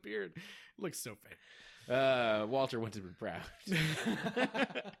starts in the beard. It looks so fake. Walter wouldn't have been proud.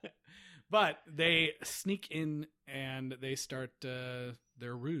 But they sneak in and they start their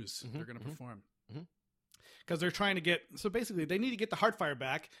ruse. They're going to perform. Because they're trying to get... So basically, they need to get the Heartfire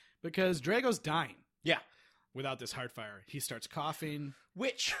back because Drago's dying. Yeah. Without this Heartfire. He starts coughing.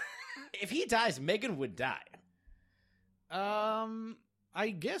 Which, if he dies, Megan would die. I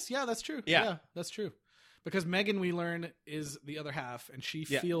guess, yeah, that's true. Yeah. That's true. Because Megan, we learn, is the other half, and she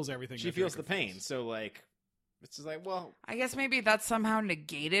feels everything. She feels the pain. So, like, it's just like, well... I guess maybe that's somehow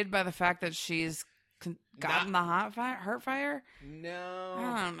negated by the fact that she's gotten the Heartfire. No.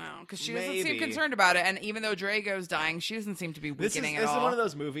 I don't know, because she doesn't seem Maybe. concerned about it. And even though Drago's dying, she doesn't seem to be weakening at This all. is one of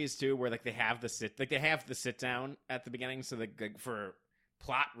those movies, too, where, like, they have the sit down at the beginning, so, like for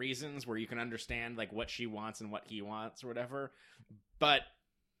plot reasons where you can understand, like, what she wants and what he wants or whatever. But...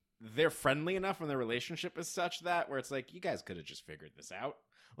 they're friendly enough when their relationship is such that where it's like, you guys could have just figured this out.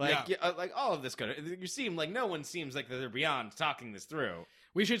 Like, like all of this could have, you seem like no one seems like they're beyond talking this through.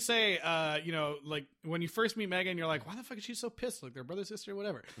 We should say, like when you first meet Megan, you're like, why the fuck is she so pissed? Like they're brother, sister,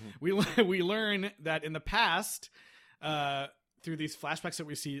 whatever. We learn that in the past, through these flashbacks that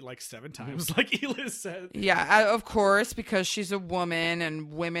we see like 7 times, like Eliz said. Yeah, of course, because she's a woman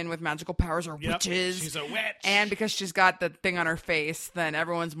and women with magical powers are witches. She's a witch. And because she's got the thing on her face, then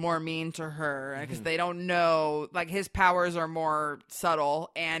everyone's more mean to her because they don't know, like his powers are more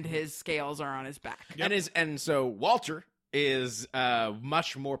subtle and his scales are on his back. And so Walter is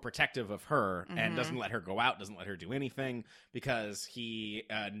much more protective of her and doesn't let her go out, doesn't let her do anything because he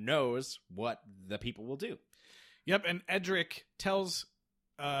knows what the people will do. Yep, and Edric tells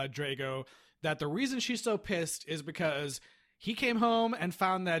Drago that the reason she's so pissed is because he came home and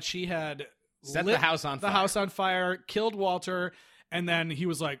found that she had Set lit the house on fire. house on fire, killed Walter, and then he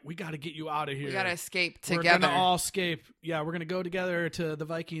was like, we got to get you out of here. We gotta escape We're together. going to all escape. Yeah, we're going to go together to the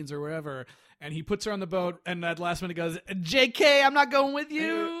Vikings or wherever. And he puts her on the boat, and at last minute goes, JK, I'm not going with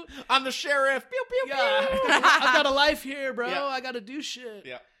you. I'm the sheriff. Pew, pew, pew. Yeah, I've got a life here, bro. Yeah. I got to do shit.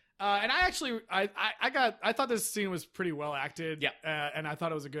 Yeah. And I actually, I thought this scene was pretty well acted. Yeah. And I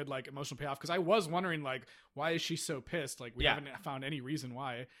thought it was a good like emotional payoff because I was wondering like, why is she so pissed? Like we haven't found any reason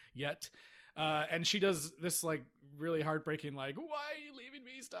why yet. And she does this like really heartbreaking like, why are you leaving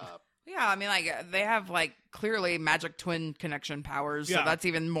me? Stop. Yeah, I mean, like, they have, like, clearly magic twin connection powers, so Yeah. that's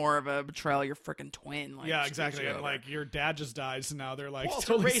even more of a betrayal. Your freaking twin. Like, Yeah, screws exactly. you And over. like your dad just died, so now they're like Walter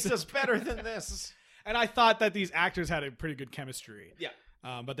totally raised us better than this. And I thought that these actors had a pretty good chemistry. Yeah.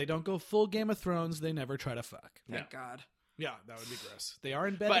 But they don't go full Game of Thrones. They never try to fuck. Thank God. Yeah, that would be gross. They are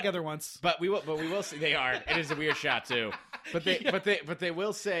in bed together once. But we will see they are. It is a weird shot too. But they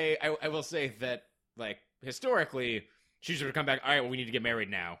will say I will say that like historically she should have come back. All right, well we need to get married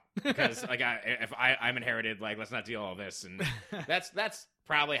now because like if I'm inherited, like let's not deal all this, and that's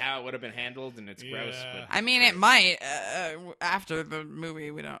probably how it would have been handled, and it's gross. But I mean, it might after the movie.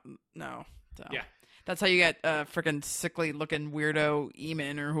 We don't know. So. Yeah. That's how you get freaking sickly looking weirdo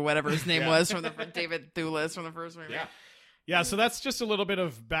Eamon or whatever his name was from the David Thewlis from the first movie. Yeah. Yeah, so that's just a little bit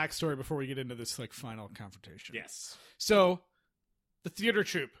of backstory before we get into this like final confrontation. Yes. So the theater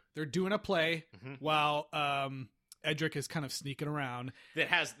troupe, they're doing a play while Edric is kind of sneaking around. That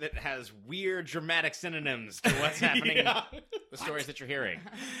has weird dramatic synonyms to what's happening in the stories that you're hearing.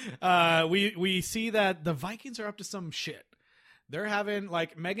 We see that the Vikings are up to some shit. They're having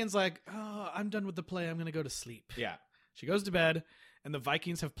like Megan's like, oh, I'm done with the play. I'm gonna go to sleep. Yeah. She goes to bed, and the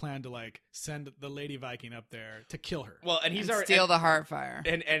Vikings have planned to like send the Lady Viking up there to kill her. Well, and he's already steal the Heartfire.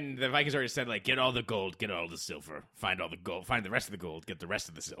 And the Vikings already said like, get all the gold, get all the silver, find all the gold, find the rest of the gold, get the rest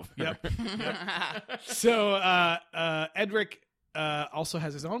of the silver. Yep. So Edric also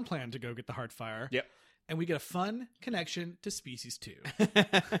has his own plan to go get the Heartfire. Yep. And we get a fun connection to Species 2,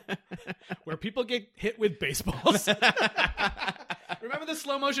 where people get hit with baseballs. Remember the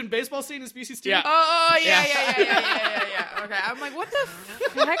slow motion baseball scene in Species 2? Yeah. Oh, yeah. Okay, I'm like, what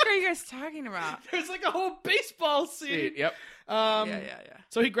the heck are you guys talking about? There's like a whole baseball scene. Yep. Yeah.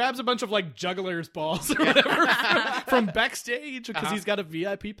 So he grabs a bunch of like jugglers balls or whatever from backstage because he's got a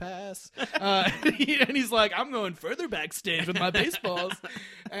VIP pass. And he's like, I'm going further backstage with my baseballs.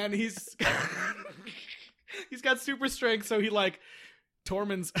 And he's got super strength, so he like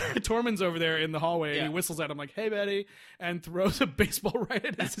Tormund's over there in the hallway and he whistles at him like, hey Betty, and throws a baseball right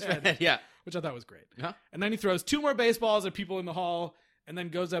at his head. Yeah. Which I thought was great. Huh? And then he throws 2 more baseballs at people in the hall and then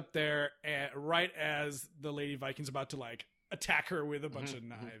goes up there right as the Lady Viking's about to like attack her with a bunch of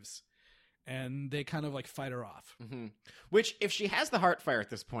knives. And they kind of like fight her off. Which, if she has the Heartfire at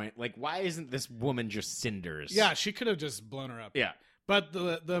this point, like, why isn't this woman just cinders? Yeah, she could have just blown her up. Yeah. But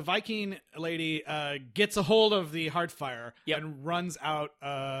the Viking lady gets a hold of the Heartfire and runs out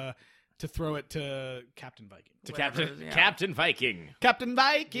to throw it to Captain Viking. Captain Viking. Captain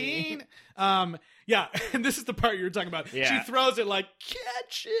Viking! Yeah, and this is the part you were talking about. Yeah. She throws it like,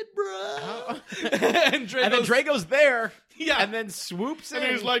 catch it, bro! And then Drago's there. Yeah. And then swoops in.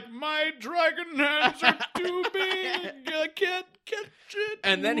 And he's like, my dragon hands are too big. I can't catch it.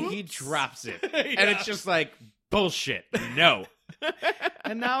 And then he drops it. And it's just like, bullshit. No.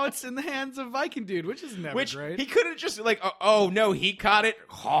 And now it's in the hands of Viking Dude, which is never great. He could have just like, oh no, he caught it.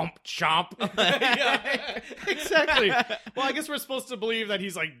 Homp, chomp. Yeah, exactly. Well, I guess we're supposed to believe that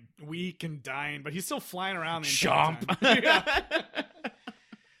he's like weak and dying, but he's still flying around the entire time.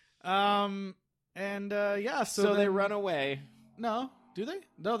 Yeah. So they run away. No, do they?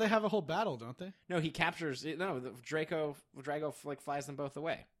 No, they have a whole battle, don't they? No, he captures. No, Drago like flies them both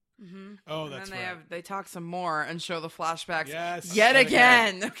away. Oh, And that's then right. they talk some more and show the flashbacks Yet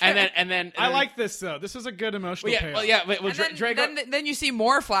again. Okay. And then I like this though. This is a good emotional payoff. Then you see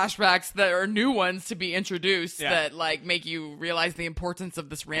more flashbacks that are new ones to be introduced Yeah. that like make you realize the importance of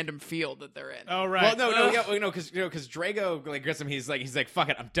this random field that they're in. Oh, right. Well, no, because Drago like gets him. He's like, fuck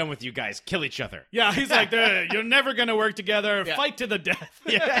it, I'm done with you guys. Kill each other. Yeah, he's like, you're never gonna work together. Yeah. Fight to the death.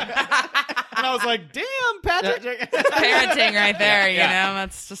 And I was like, damn, Patrick. Parenting right there, you know?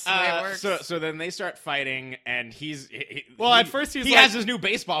 That's just the way it works. So then they start fighting, and At first he he's has his new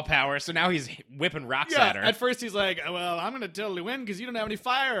baseball power, so now he's whipping rocks at her. At first he's like, well, I'm gonna totally win because you don't have any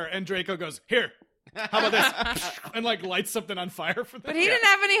fire. And Draco goes, here. How about this? And like lights something on fire for them. But he didn't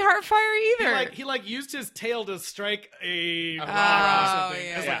have any Heartfire either. He used his tail to strike a rock or Oh, something.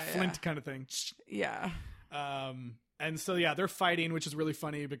 yeah, As yeah, like flint kind of thing. Yeah. And so they're fighting, which is really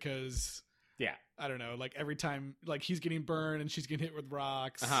funny because Yeah. I don't know, like every time like he's getting burned and she's getting hit with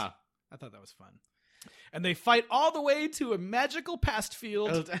rocks. I thought that was fun. And they fight all the way to a magical past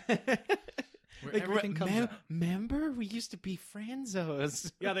field where everything comes out. Remember, we used to be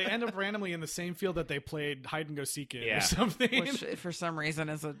friendzos. Yeah, they end up randomly in the same field that they played hide and go seek in Yeah. or something. Which, for some reason,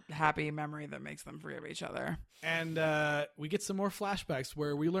 is a happy memory that makes them forgive each other. And we get some more flashbacks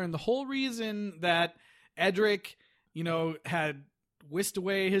where we learn the whole reason that Edric, had whisked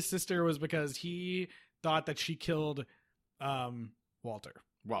away his sister was because he thought that she killed Walter.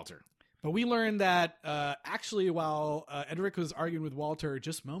 But we learned that actually while Edric was arguing with Walter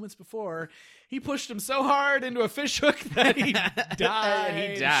just moments before, he pushed him so hard into a fishhook that he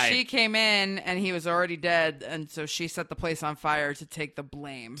died. She came in and he was already dead, and so she set the place on fire to take the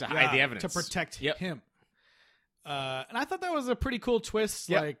blame. To hide the evidence. To protect him. And I thought that was a pretty cool twist.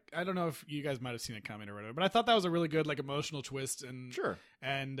 Yep. Like, I don't know if you guys might have seen it coming or whatever, but I thought that was a really good, like, emotional twist. And Sure.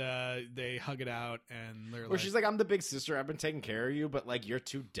 And they hug it out, and they're Where she's like, I'm the big sister. I've been taking care of you, but, like, you're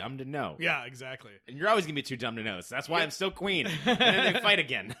too dumb to know. yeah, exactly. And you're always going to be too dumb to know. So that's why I'm still queen. And then they fight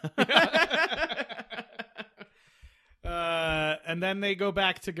again. And then they go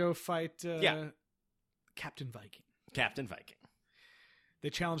back to go fight Captain Viking. Captain Viking. They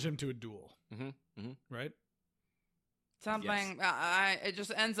challenge him to a duel. Mm-hmm. Mm-hmm. Right? Something, it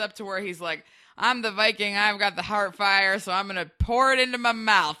just ends up to where he's like, I'm the Viking, I've got the heart fire, so I'm going to pour it into my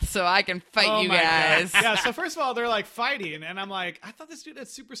mouth so I can fight you guys. Yeah, so first of all, they're like fighting, and I'm like, I thought this dude had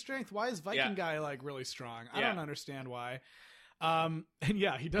super strength. Why is Viking guy like really strong? I don't understand why. And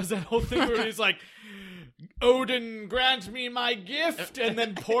yeah, he does that whole thing where he's like, Odin, grant me my gift, and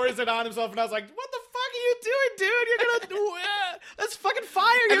then pours it on himself, and I was like, what the fuck are you doing, dude? You're gonna that's fucking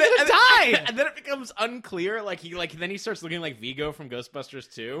fire. You're gonna die. And then it becomes unclear. Then he starts looking like Vigo from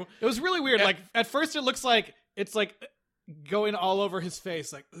Ghostbusters 2. It was really weird. Like at first, it looks like it's like going all over his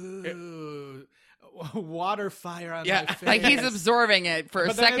face, like ooh, water fire on my face. Like he's absorbing it for a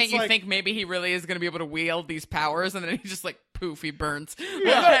But then second. it's You like- think maybe he really is going to be able to wield these powers, and then he just like poof, he burns.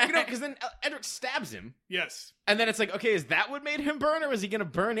 Because then Edric stabs him, Yes. and then it's like, okay, is that what made him burn, or was he going to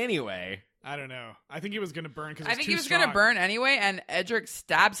burn anyway? I don't know. I think he was going to burn because I think he was going to burn anyway, and Edric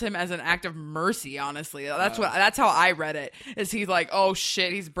stabs him as an act of mercy. Honestly, that's how I read it. Is he's like, oh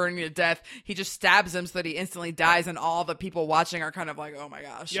shit, he's burning to death. He just stabs him so that he instantly dies, and all the people watching are kind of like, oh my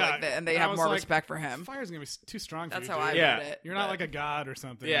gosh, Yeah, and they I have was more like, respect for him. Fire's going to be too strong for That's you, how I dude. read it. You're not like a god or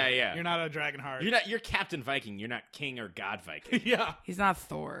something. Yeah, yeah. You're not a dragon heart. You're Captain Viking. You're not King or God Viking. Yeah. He's not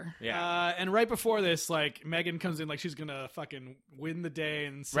Thor. Yeah. And right before this, like, Megan comes in like she's gonna fucking win the day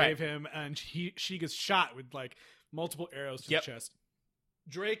and save him, and she gets shot with like multiple arrows to the chest.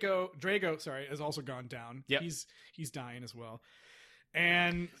 Drago, has also gone down. Yep. He's dying as well.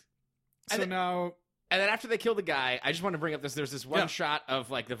 And so now, and then after they kill the guy, I just want to bring up this. There's this one shot of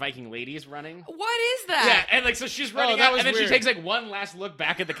like the Viking ladies running. What is that? Yeah, and like so she's running that out, was and then weird. she takes like one last look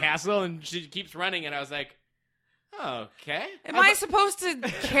back at the castle, and she keeps running, and I was like, oh, okay. Am I supposed to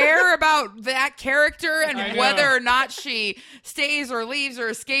care about that character I and know. whether or not she stays or leaves or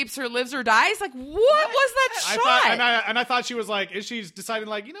escapes or lives or dies? Like, what was that I shot? thought, I thought she was like, is she deciding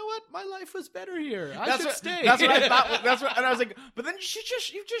like, you know what, my life was better here. I should stay. That's what I thought. And I was like, but then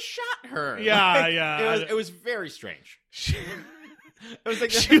you just shot her. Yeah, Like, yeah. It was very strange. It was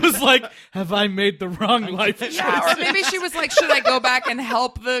like She was like, have I made the wrong life choice? Yeah, or maybe she was like, should I go back and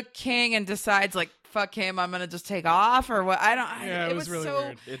help the king, and decides like, fuck him, I'm gonna just take off, or what? I don't. Yeah, it was really so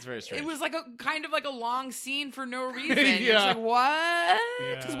weird. It's very strange. It was like a kind of like a long scene for no reason. Yeah. You're just like, what?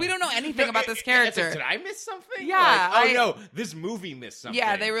 Because we don't know anything about this character. Did I miss something? Yeah, Like, no, this movie missed something.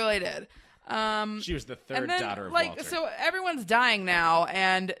 Yeah, they really did. She was the third and then, daughter of like, Walter. so everyone's dying now,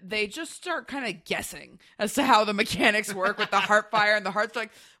 and they just start kind of guessing as to how the mechanics work with the heart fire, and the heart's like,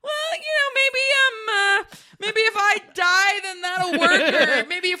 well, maybe if I die, then that'll work, or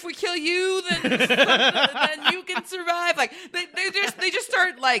maybe if we kill you, then you can survive. Like, they just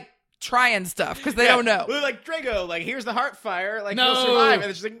start like trying stuff because they don't know. We're like, Drago, like, here's the heart fire, like, No. he'll survive.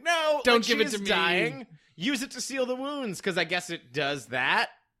 And she's like, no, Don't like, give she it is to me. dying. Use it to seal the wounds, because I guess it does that.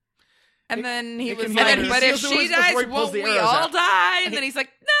 And then he it was can like, help. but He if seals the she wounds before dies, he pulls won't the we arrows all out. die? And then he's like,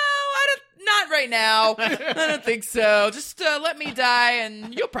 no, not right now. I don't think so. Just let me die,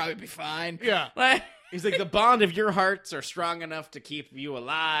 and you'll probably be fine. Yeah. Like, He's like, the bond of your hearts are strong enough to keep you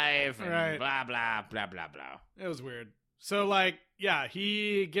alive, and Right. blah, blah, blah, blah, blah. It was weird. So, like, yeah,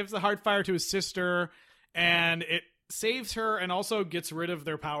 he gives the heart fire to his sister, and it saves her and also gets rid of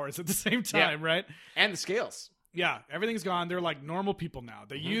their powers at the same time, right? And the scales. Yeah, everything's gone. They're like normal people now.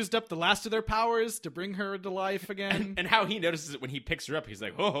 They used up the last of their powers to bring her to life again. And how he notices it when he picks her up, he's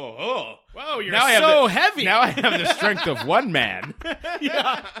like, oh. Whoa, you're Now I have so the- heavy. Now I have the strength of one man.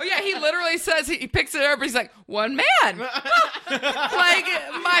 Yeah. oh yeah, he literally says he picks it up. He's like, one man. Like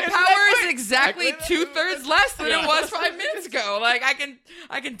my power is exactly 2/3 less than it was 5 minutes ago. Like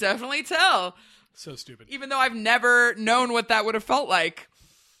I can definitely tell, So stupid. even though I've never known what that would have felt like.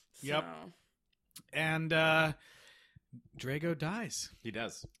 Yep. So. And Drago dies. He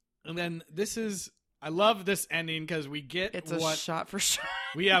does. And then I love this ending because we get It's a what shot for sure.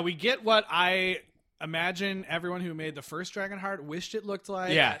 we get what I imagine everyone who made the first Dragonheart wished it looked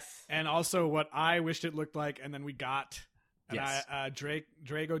like. Yes. And also what I wished it looked like, and then we got and Yes.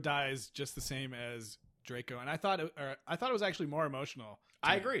 Drago dies just the same as Draco, and I thought it was actually more emotional.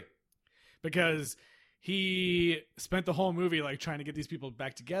 I agree. Because he spent the whole movie like trying to get these people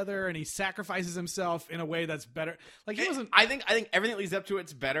back together, and he sacrifices himself in a way that's better. Like he wasn't. I think everything that leads up to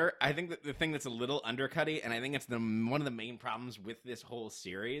it's better. I think that the thing that's a little undercutty, and I think it's one of the main problems with this whole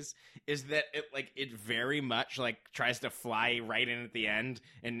series, is that it very much like tries to fly right in at the end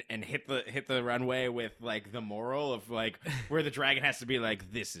and hit the runway with like the moral of like where the dragon has to be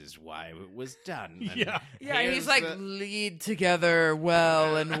like, this is why it was done. And Yeah. Yeah, here's he's like, the- lead together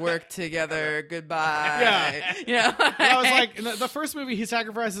well and work together. Goodbye. Yeah. Yeah. I was like, in the first movie, he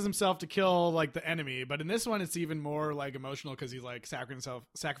sacrifices himself to kill like the enemy, but in this one, it's even more like emotional because he's like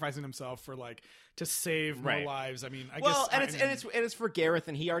sacrificing himself for like to save more Right. lives. I mean, I well, guess, and it's for Gareth,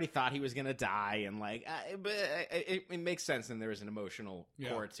 and he already thought he was gonna die, and like, but it makes sense, and there is an emotional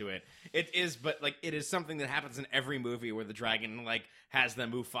core to it. It is, but like, it is something that happens in every movie where the dragon like has the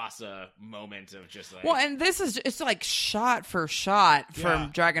Mufasa moment of just like, Well, and this is it's like shot for shot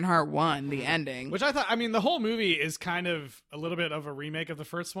from Dragonheart 1, the ending. Which I thought, I mean, the whole movie is kind of a little bit of a remake of the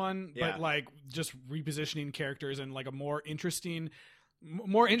first one, Yeah. but like just repositioning characters and like a more interesting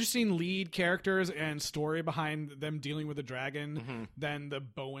lead characters and story behind them dealing with the dragon than the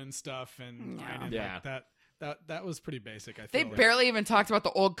Bowen stuff and Iron, Yeah. like that was pretty basic. I They feel barely even talked about the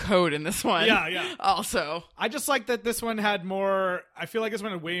old code in this one. Yeah. Also, I just like that this one had more. I feel like this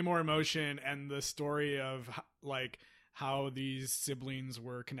one had way more emotion, and the story of like how these siblings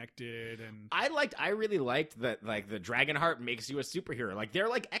were connected. And I really liked that like the Dragonheart makes you a superhero. Like they're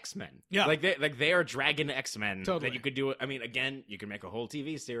like X-Men. Yeah. Like they are Dragon X-Men. Totally. That you could do. I mean, again, you can make a whole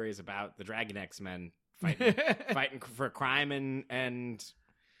TV series about the Dragon X-Men fighting for crime and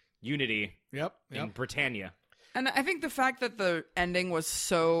unity yep. in Britannia. and I think the fact that the ending was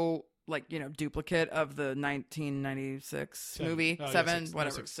so like, you know, duplicate of the 1996 movie, Oh, yeah, seven, six,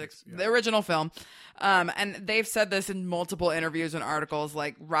 whatever, 96, six, yeah. the original film. And they've said this in multiple interviews and articles,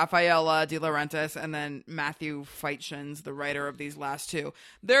 like Rafaela De Laurentiis and then Matthew Feitshans, the writer of these last two.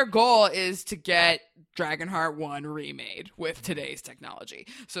 Their goal is to get Dragonheart 1 remade with today's technology.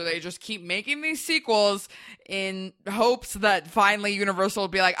 So they just keep making these sequels in hopes that finally Universal will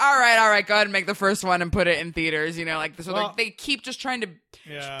be like, all right, go ahead and make the first one and put it in theaters, you know, like, so Well, they keep just trying to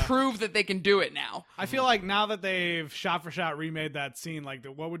Yeah. prove that they can do it now. I feel like now that they've shot for shot remade that scene, like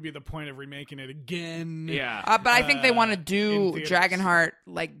what would be the point of remaking it again? Yeah. But I think they want to in do theaters. Dragonheart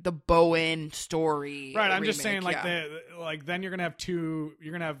like the Bowen story. Right, I'm just remake, saying, like yeah. then you're gonna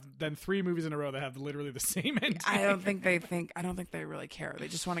have then 3 movies in a row that have literally the same ending. I don't think they really care. They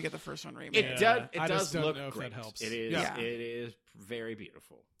just want to get the first one remade. It Yeah, does. It I does just don't look know if great. that helps. It is. Yeah. It is very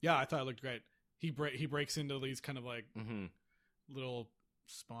beautiful. Yeah, I thought it looked great. He breaks into these kind of like Mm-hmm. little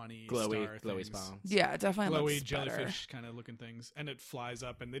spawny, Glowy star things. spawns. Yeah, it definitely Glowy looks better. jellyfish kind of looking things, and it flies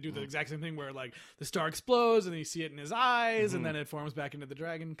up, and they do the exact same thing where like the star explodes, and then you see it in his eyes, and then it forms back into the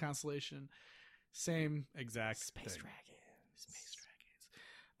dragon constellation. Same exact Space thing. dragons.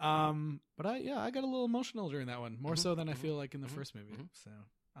 But I got a little emotional during that one, more so than I feel like in the first movie. So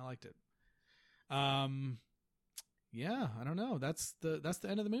I liked it. Yeah, I don't know. That's the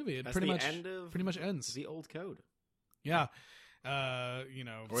end of the movie. It That's pretty the much end of pretty much ends. the old code. Yeah. You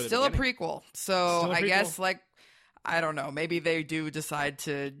know, Or the Still a beginning. prequel. So Still a I prequel. guess like I don't know. Maybe they do decide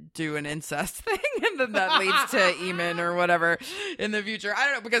to do an incest thing, and then that leads to Eamon or whatever in the future. I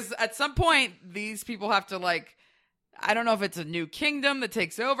don't know, because at some point these people have to like. I don't know if it's a new kingdom that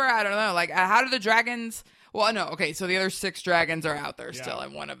takes over. I don't know. Like, how do the dragons? Well, no. Okay, so the other 6 dragons are out there still,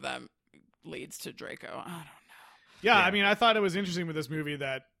 and one of them leads to Draco. I don't know. Yeah, I mean, I thought it was interesting with this movie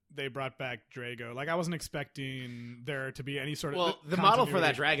that they brought back Drago. Like, I wasn't expecting there to be any sort of Well, the model for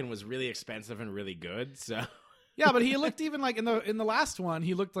that continuity. dragon was really expensive and really good. So Yeah, but he looked even like in the last one,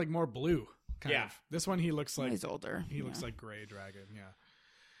 he looked like more blue. Kind Yeah. of. This one, he looks like He's older. He looks Yeah. like gray dragon. Yeah.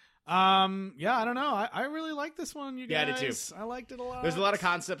 Yeah, I don't know. I really like this one, you guys. Yeah, I did too. I liked it a lot. there's a lot of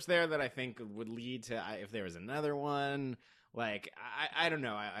concepts there that I think would lead to if there was another one. Like I don't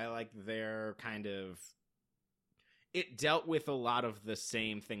know. I like their kind of. It dealt with a lot of the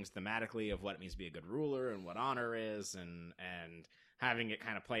same things thematically of what it means to be a good ruler and what honor is, and having it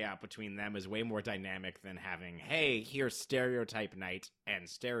kind of play out between them is way more dynamic than having, hey, here's stereotype knight and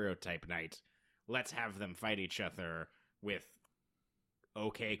stereotype knight. Let's have them fight each other with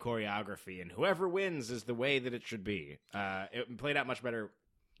okay choreography, and whoever wins is the way that it should be. It played out much better.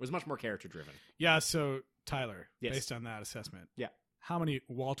 It was much more character driven. Yeah, so Tyler, Yes. based on that assessment, Yeah. how many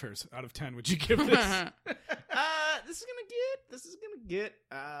Walters out of 10 would you give this? This is gonna get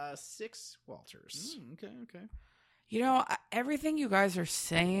 6 Walters. Okay. everything you guys are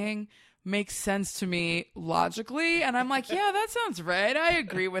saying makes sense to me logically, and I'm like, yeah, that sounds right. I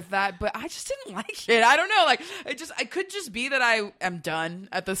agree with that, but I just didn't like it. I don't know. Like, I could just be that I am done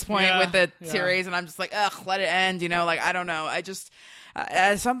at this point with the series, and I'm just like, ugh, let it end. Like, I don't know. I just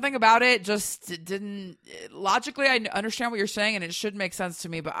something about it just didn't logically. I understand what you're saying, and it should make sense to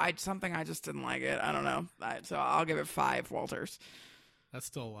me, but I just didn't like it. I don't know. So I'll give it 5 Walters. That's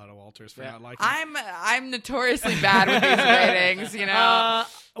still a lot of Walters for not liking it. I'm notoriously bad with these ratings,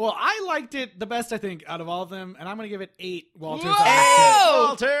 Well, I liked it the best, I think, out of all of them, and I'm going to give it 8 Walters.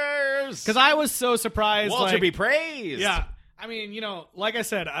 Walters! Because I was so surprised. Walter be praised! Yeah. I mean, like I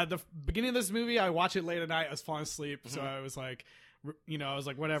said, at the beginning of this movie, I watch it late at night. I was falling asleep, so I was like... I was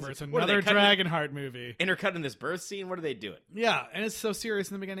like, whatever. It's another Dragonheart movie. Intercutting this birth scene. What are they doing? Yeah, and it's so serious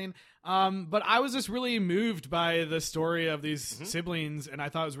in the beginning. But I was just really moved by the story of these siblings, and I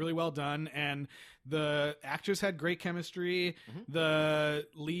thought it was really well done. And the actors had great chemistry. The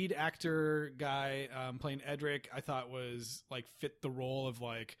lead actor guy playing Edric, I thought was fit the role of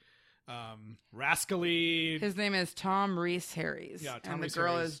rascally. His name is Tom Rhys Harries. Yeah, Tom and Rhys the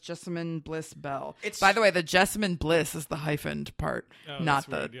girl Harries. is Jessamine Bliss Bell. By the way, the Jessamine Bliss is the hyphened part, not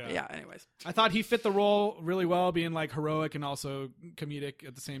the. Weird, yeah. Anyways, I thought he fit the role really well, being heroic and also comedic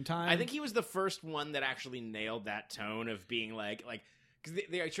at the same time. I think he was the first one that actually nailed that tone of being because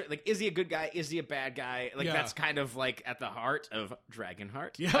they are is he a good guy? Is he a bad guy? That's kind of at the heart of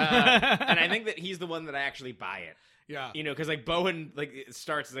Dragonheart. Yeah. And I think that he's the one that I actually buy it. Yeah, because Bowen it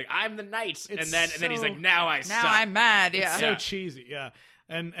starts I'm the knight, and then he's now suck. I'm mad. Yeah, it's so cheesy. Yeah,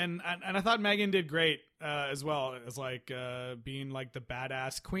 and I thought Megan did great as well as being the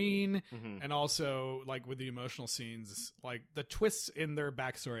badass queen, and also with the emotional scenes, the twists in their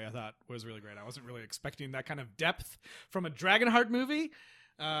backstory. I thought was really great. I wasn't really expecting that kind of depth from a Dragonheart movie.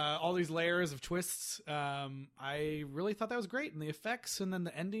 All these layers of twists. I really thought that was great, and the effects, and then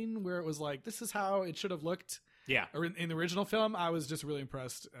the ending where it was this is how it should have looked. Yeah. Or in the original film, I was just really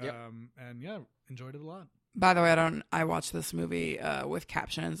impressed. And enjoyed it a lot. By the way, I watched this movie with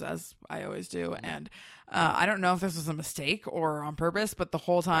captions, as I always do, and I don't know if this was a mistake or on purpose, but the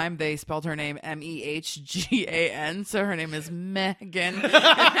whole time they spelled her name Mehgan, so her name is Megan.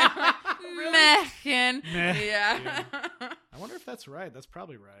 Megan. Yeah. I wonder if that's right. That's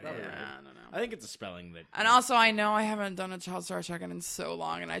probably right. I don't know. I think it's a spelling that. And also, I know I haven't done a child star check-in in so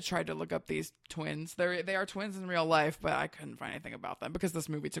long, and I tried to look up these twins. They are twins in real life, but I couldn't find anything about them because this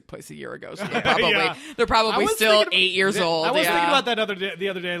movie took place a year ago, so they're probably still 8 years old. I was thinking about that the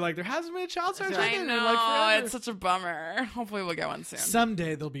other day. There hasn't been a child star check-in. I know. It's such a bummer. Hopefully, we'll get one soon.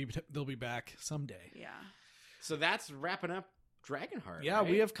 Someday they'll be back. Someday. Yeah. So that's wrapping up Dragonheart. Yeah, right?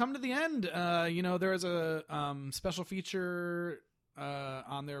 we have come to the end. There is a special feature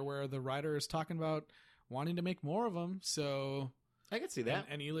on there where the writer is talking about wanting to make more of them. So I could see that.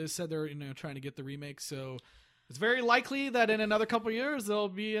 And Eliz said they're trying to get the remake. So it's very likely that in another couple of years there'll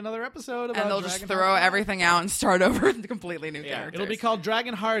be another episode about. And they'll just throw everything out and start over with completely new characters. It'll be called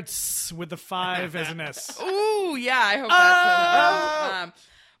Dragon Hearts with the 5 as an S. Ooh, yeah, I hope that's it.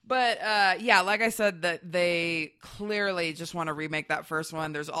 But like I said, that they clearly just want to remake that first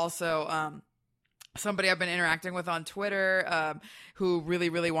one. There's also somebody I've been interacting with on Twitter who really,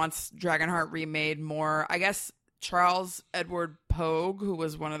 really wants Dragonheart remade more. I guess Charles Edward Pogue, who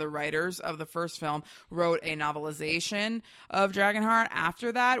was one of the writers of the first film, wrote a novelization of Dragonheart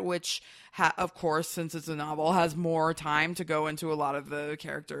after that, which, of course, since it's a novel, has more time to go into a lot of the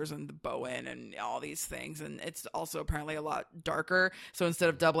characters and the Bowen and all these things. And it's also apparently a lot darker. So instead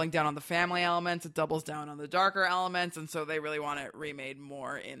of doubling down on the family elements, it doubles down on the darker elements. And so they really want it remade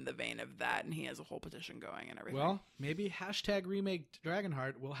more in the vein of that. And he has a whole petition going and everything. Well, maybe #remake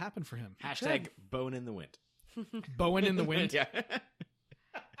Dragonheart will happen for him. #Bowen in the wind. Bowen in the wind? Yeah.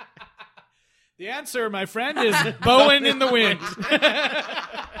 The answer, my friend, is Bowen in the wind.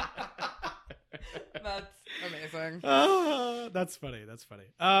 That's amazing. That's funny.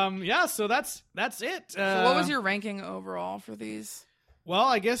 So that's it. So what was your ranking overall for these? Well,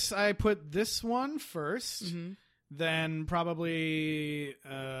 I guess I put this one first, then probably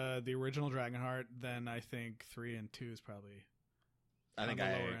the original Dragonheart, then I think 3 and 2 is probably I think on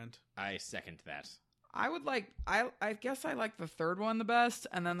the lower end. I second that. I guess I like the third one the best,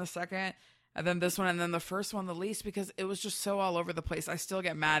 and then the second, and then this one, and then the first one the least, because it was just so all over the place. I still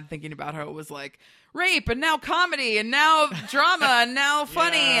get mad thinking about how it was rape, and now comedy, and now drama, and now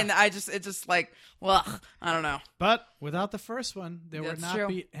funny, and it just ugh, I don't know. But without the first one, there would not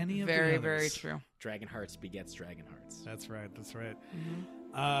be any of the others. Very true. Dragonhearts begets Dragonhearts. That's right.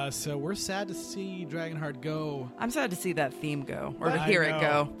 So we're sad to see Dragonheart go. I'm sad to see that theme go, or to I hear know. it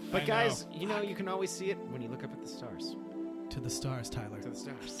go. But guys, you know, you can always see it when you look up at the stars. To the stars, Tyler. To the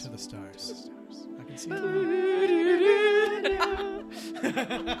stars. To the stars. To the stars. I can see it.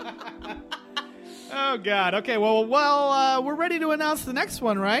 Oh, God. Okay, well, we're ready to announce the next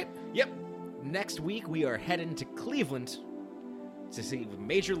one, right? Yep. Next week, we are heading to Cleveland to see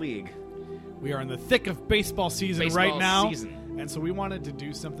Major League. We are in the thick of baseball season Baseball right now. season. And so we wanted to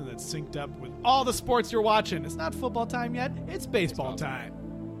do something that's synced up with all the sports you're watching. It's not football time yet. It's baseball time.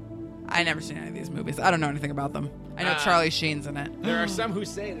 I never seen any of these movies. I don't know anything about them. I know Charlie Sheen's in it. There are some who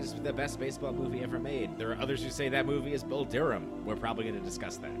say it is the best baseball movie ever made. There are others who say that movie is Bull Durham. We're probably going to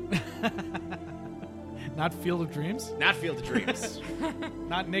discuss that. Not Field of Dreams? Not Field of Dreams.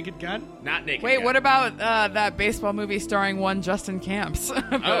 Not Naked Gun? Not Naked Wait, Gun. what about that baseball movie starring one Justin Camps?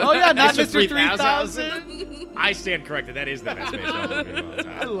 Oh, yeah, not Mr. 3000. I stand corrected. That is the best baseball movie of all I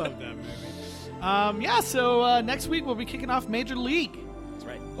time. love that movie. So next week we'll be kicking off Major League. That's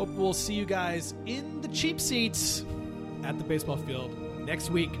right. Hope we'll see you guys in the cheap seats at the baseball field next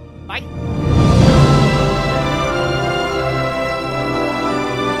week. Bye.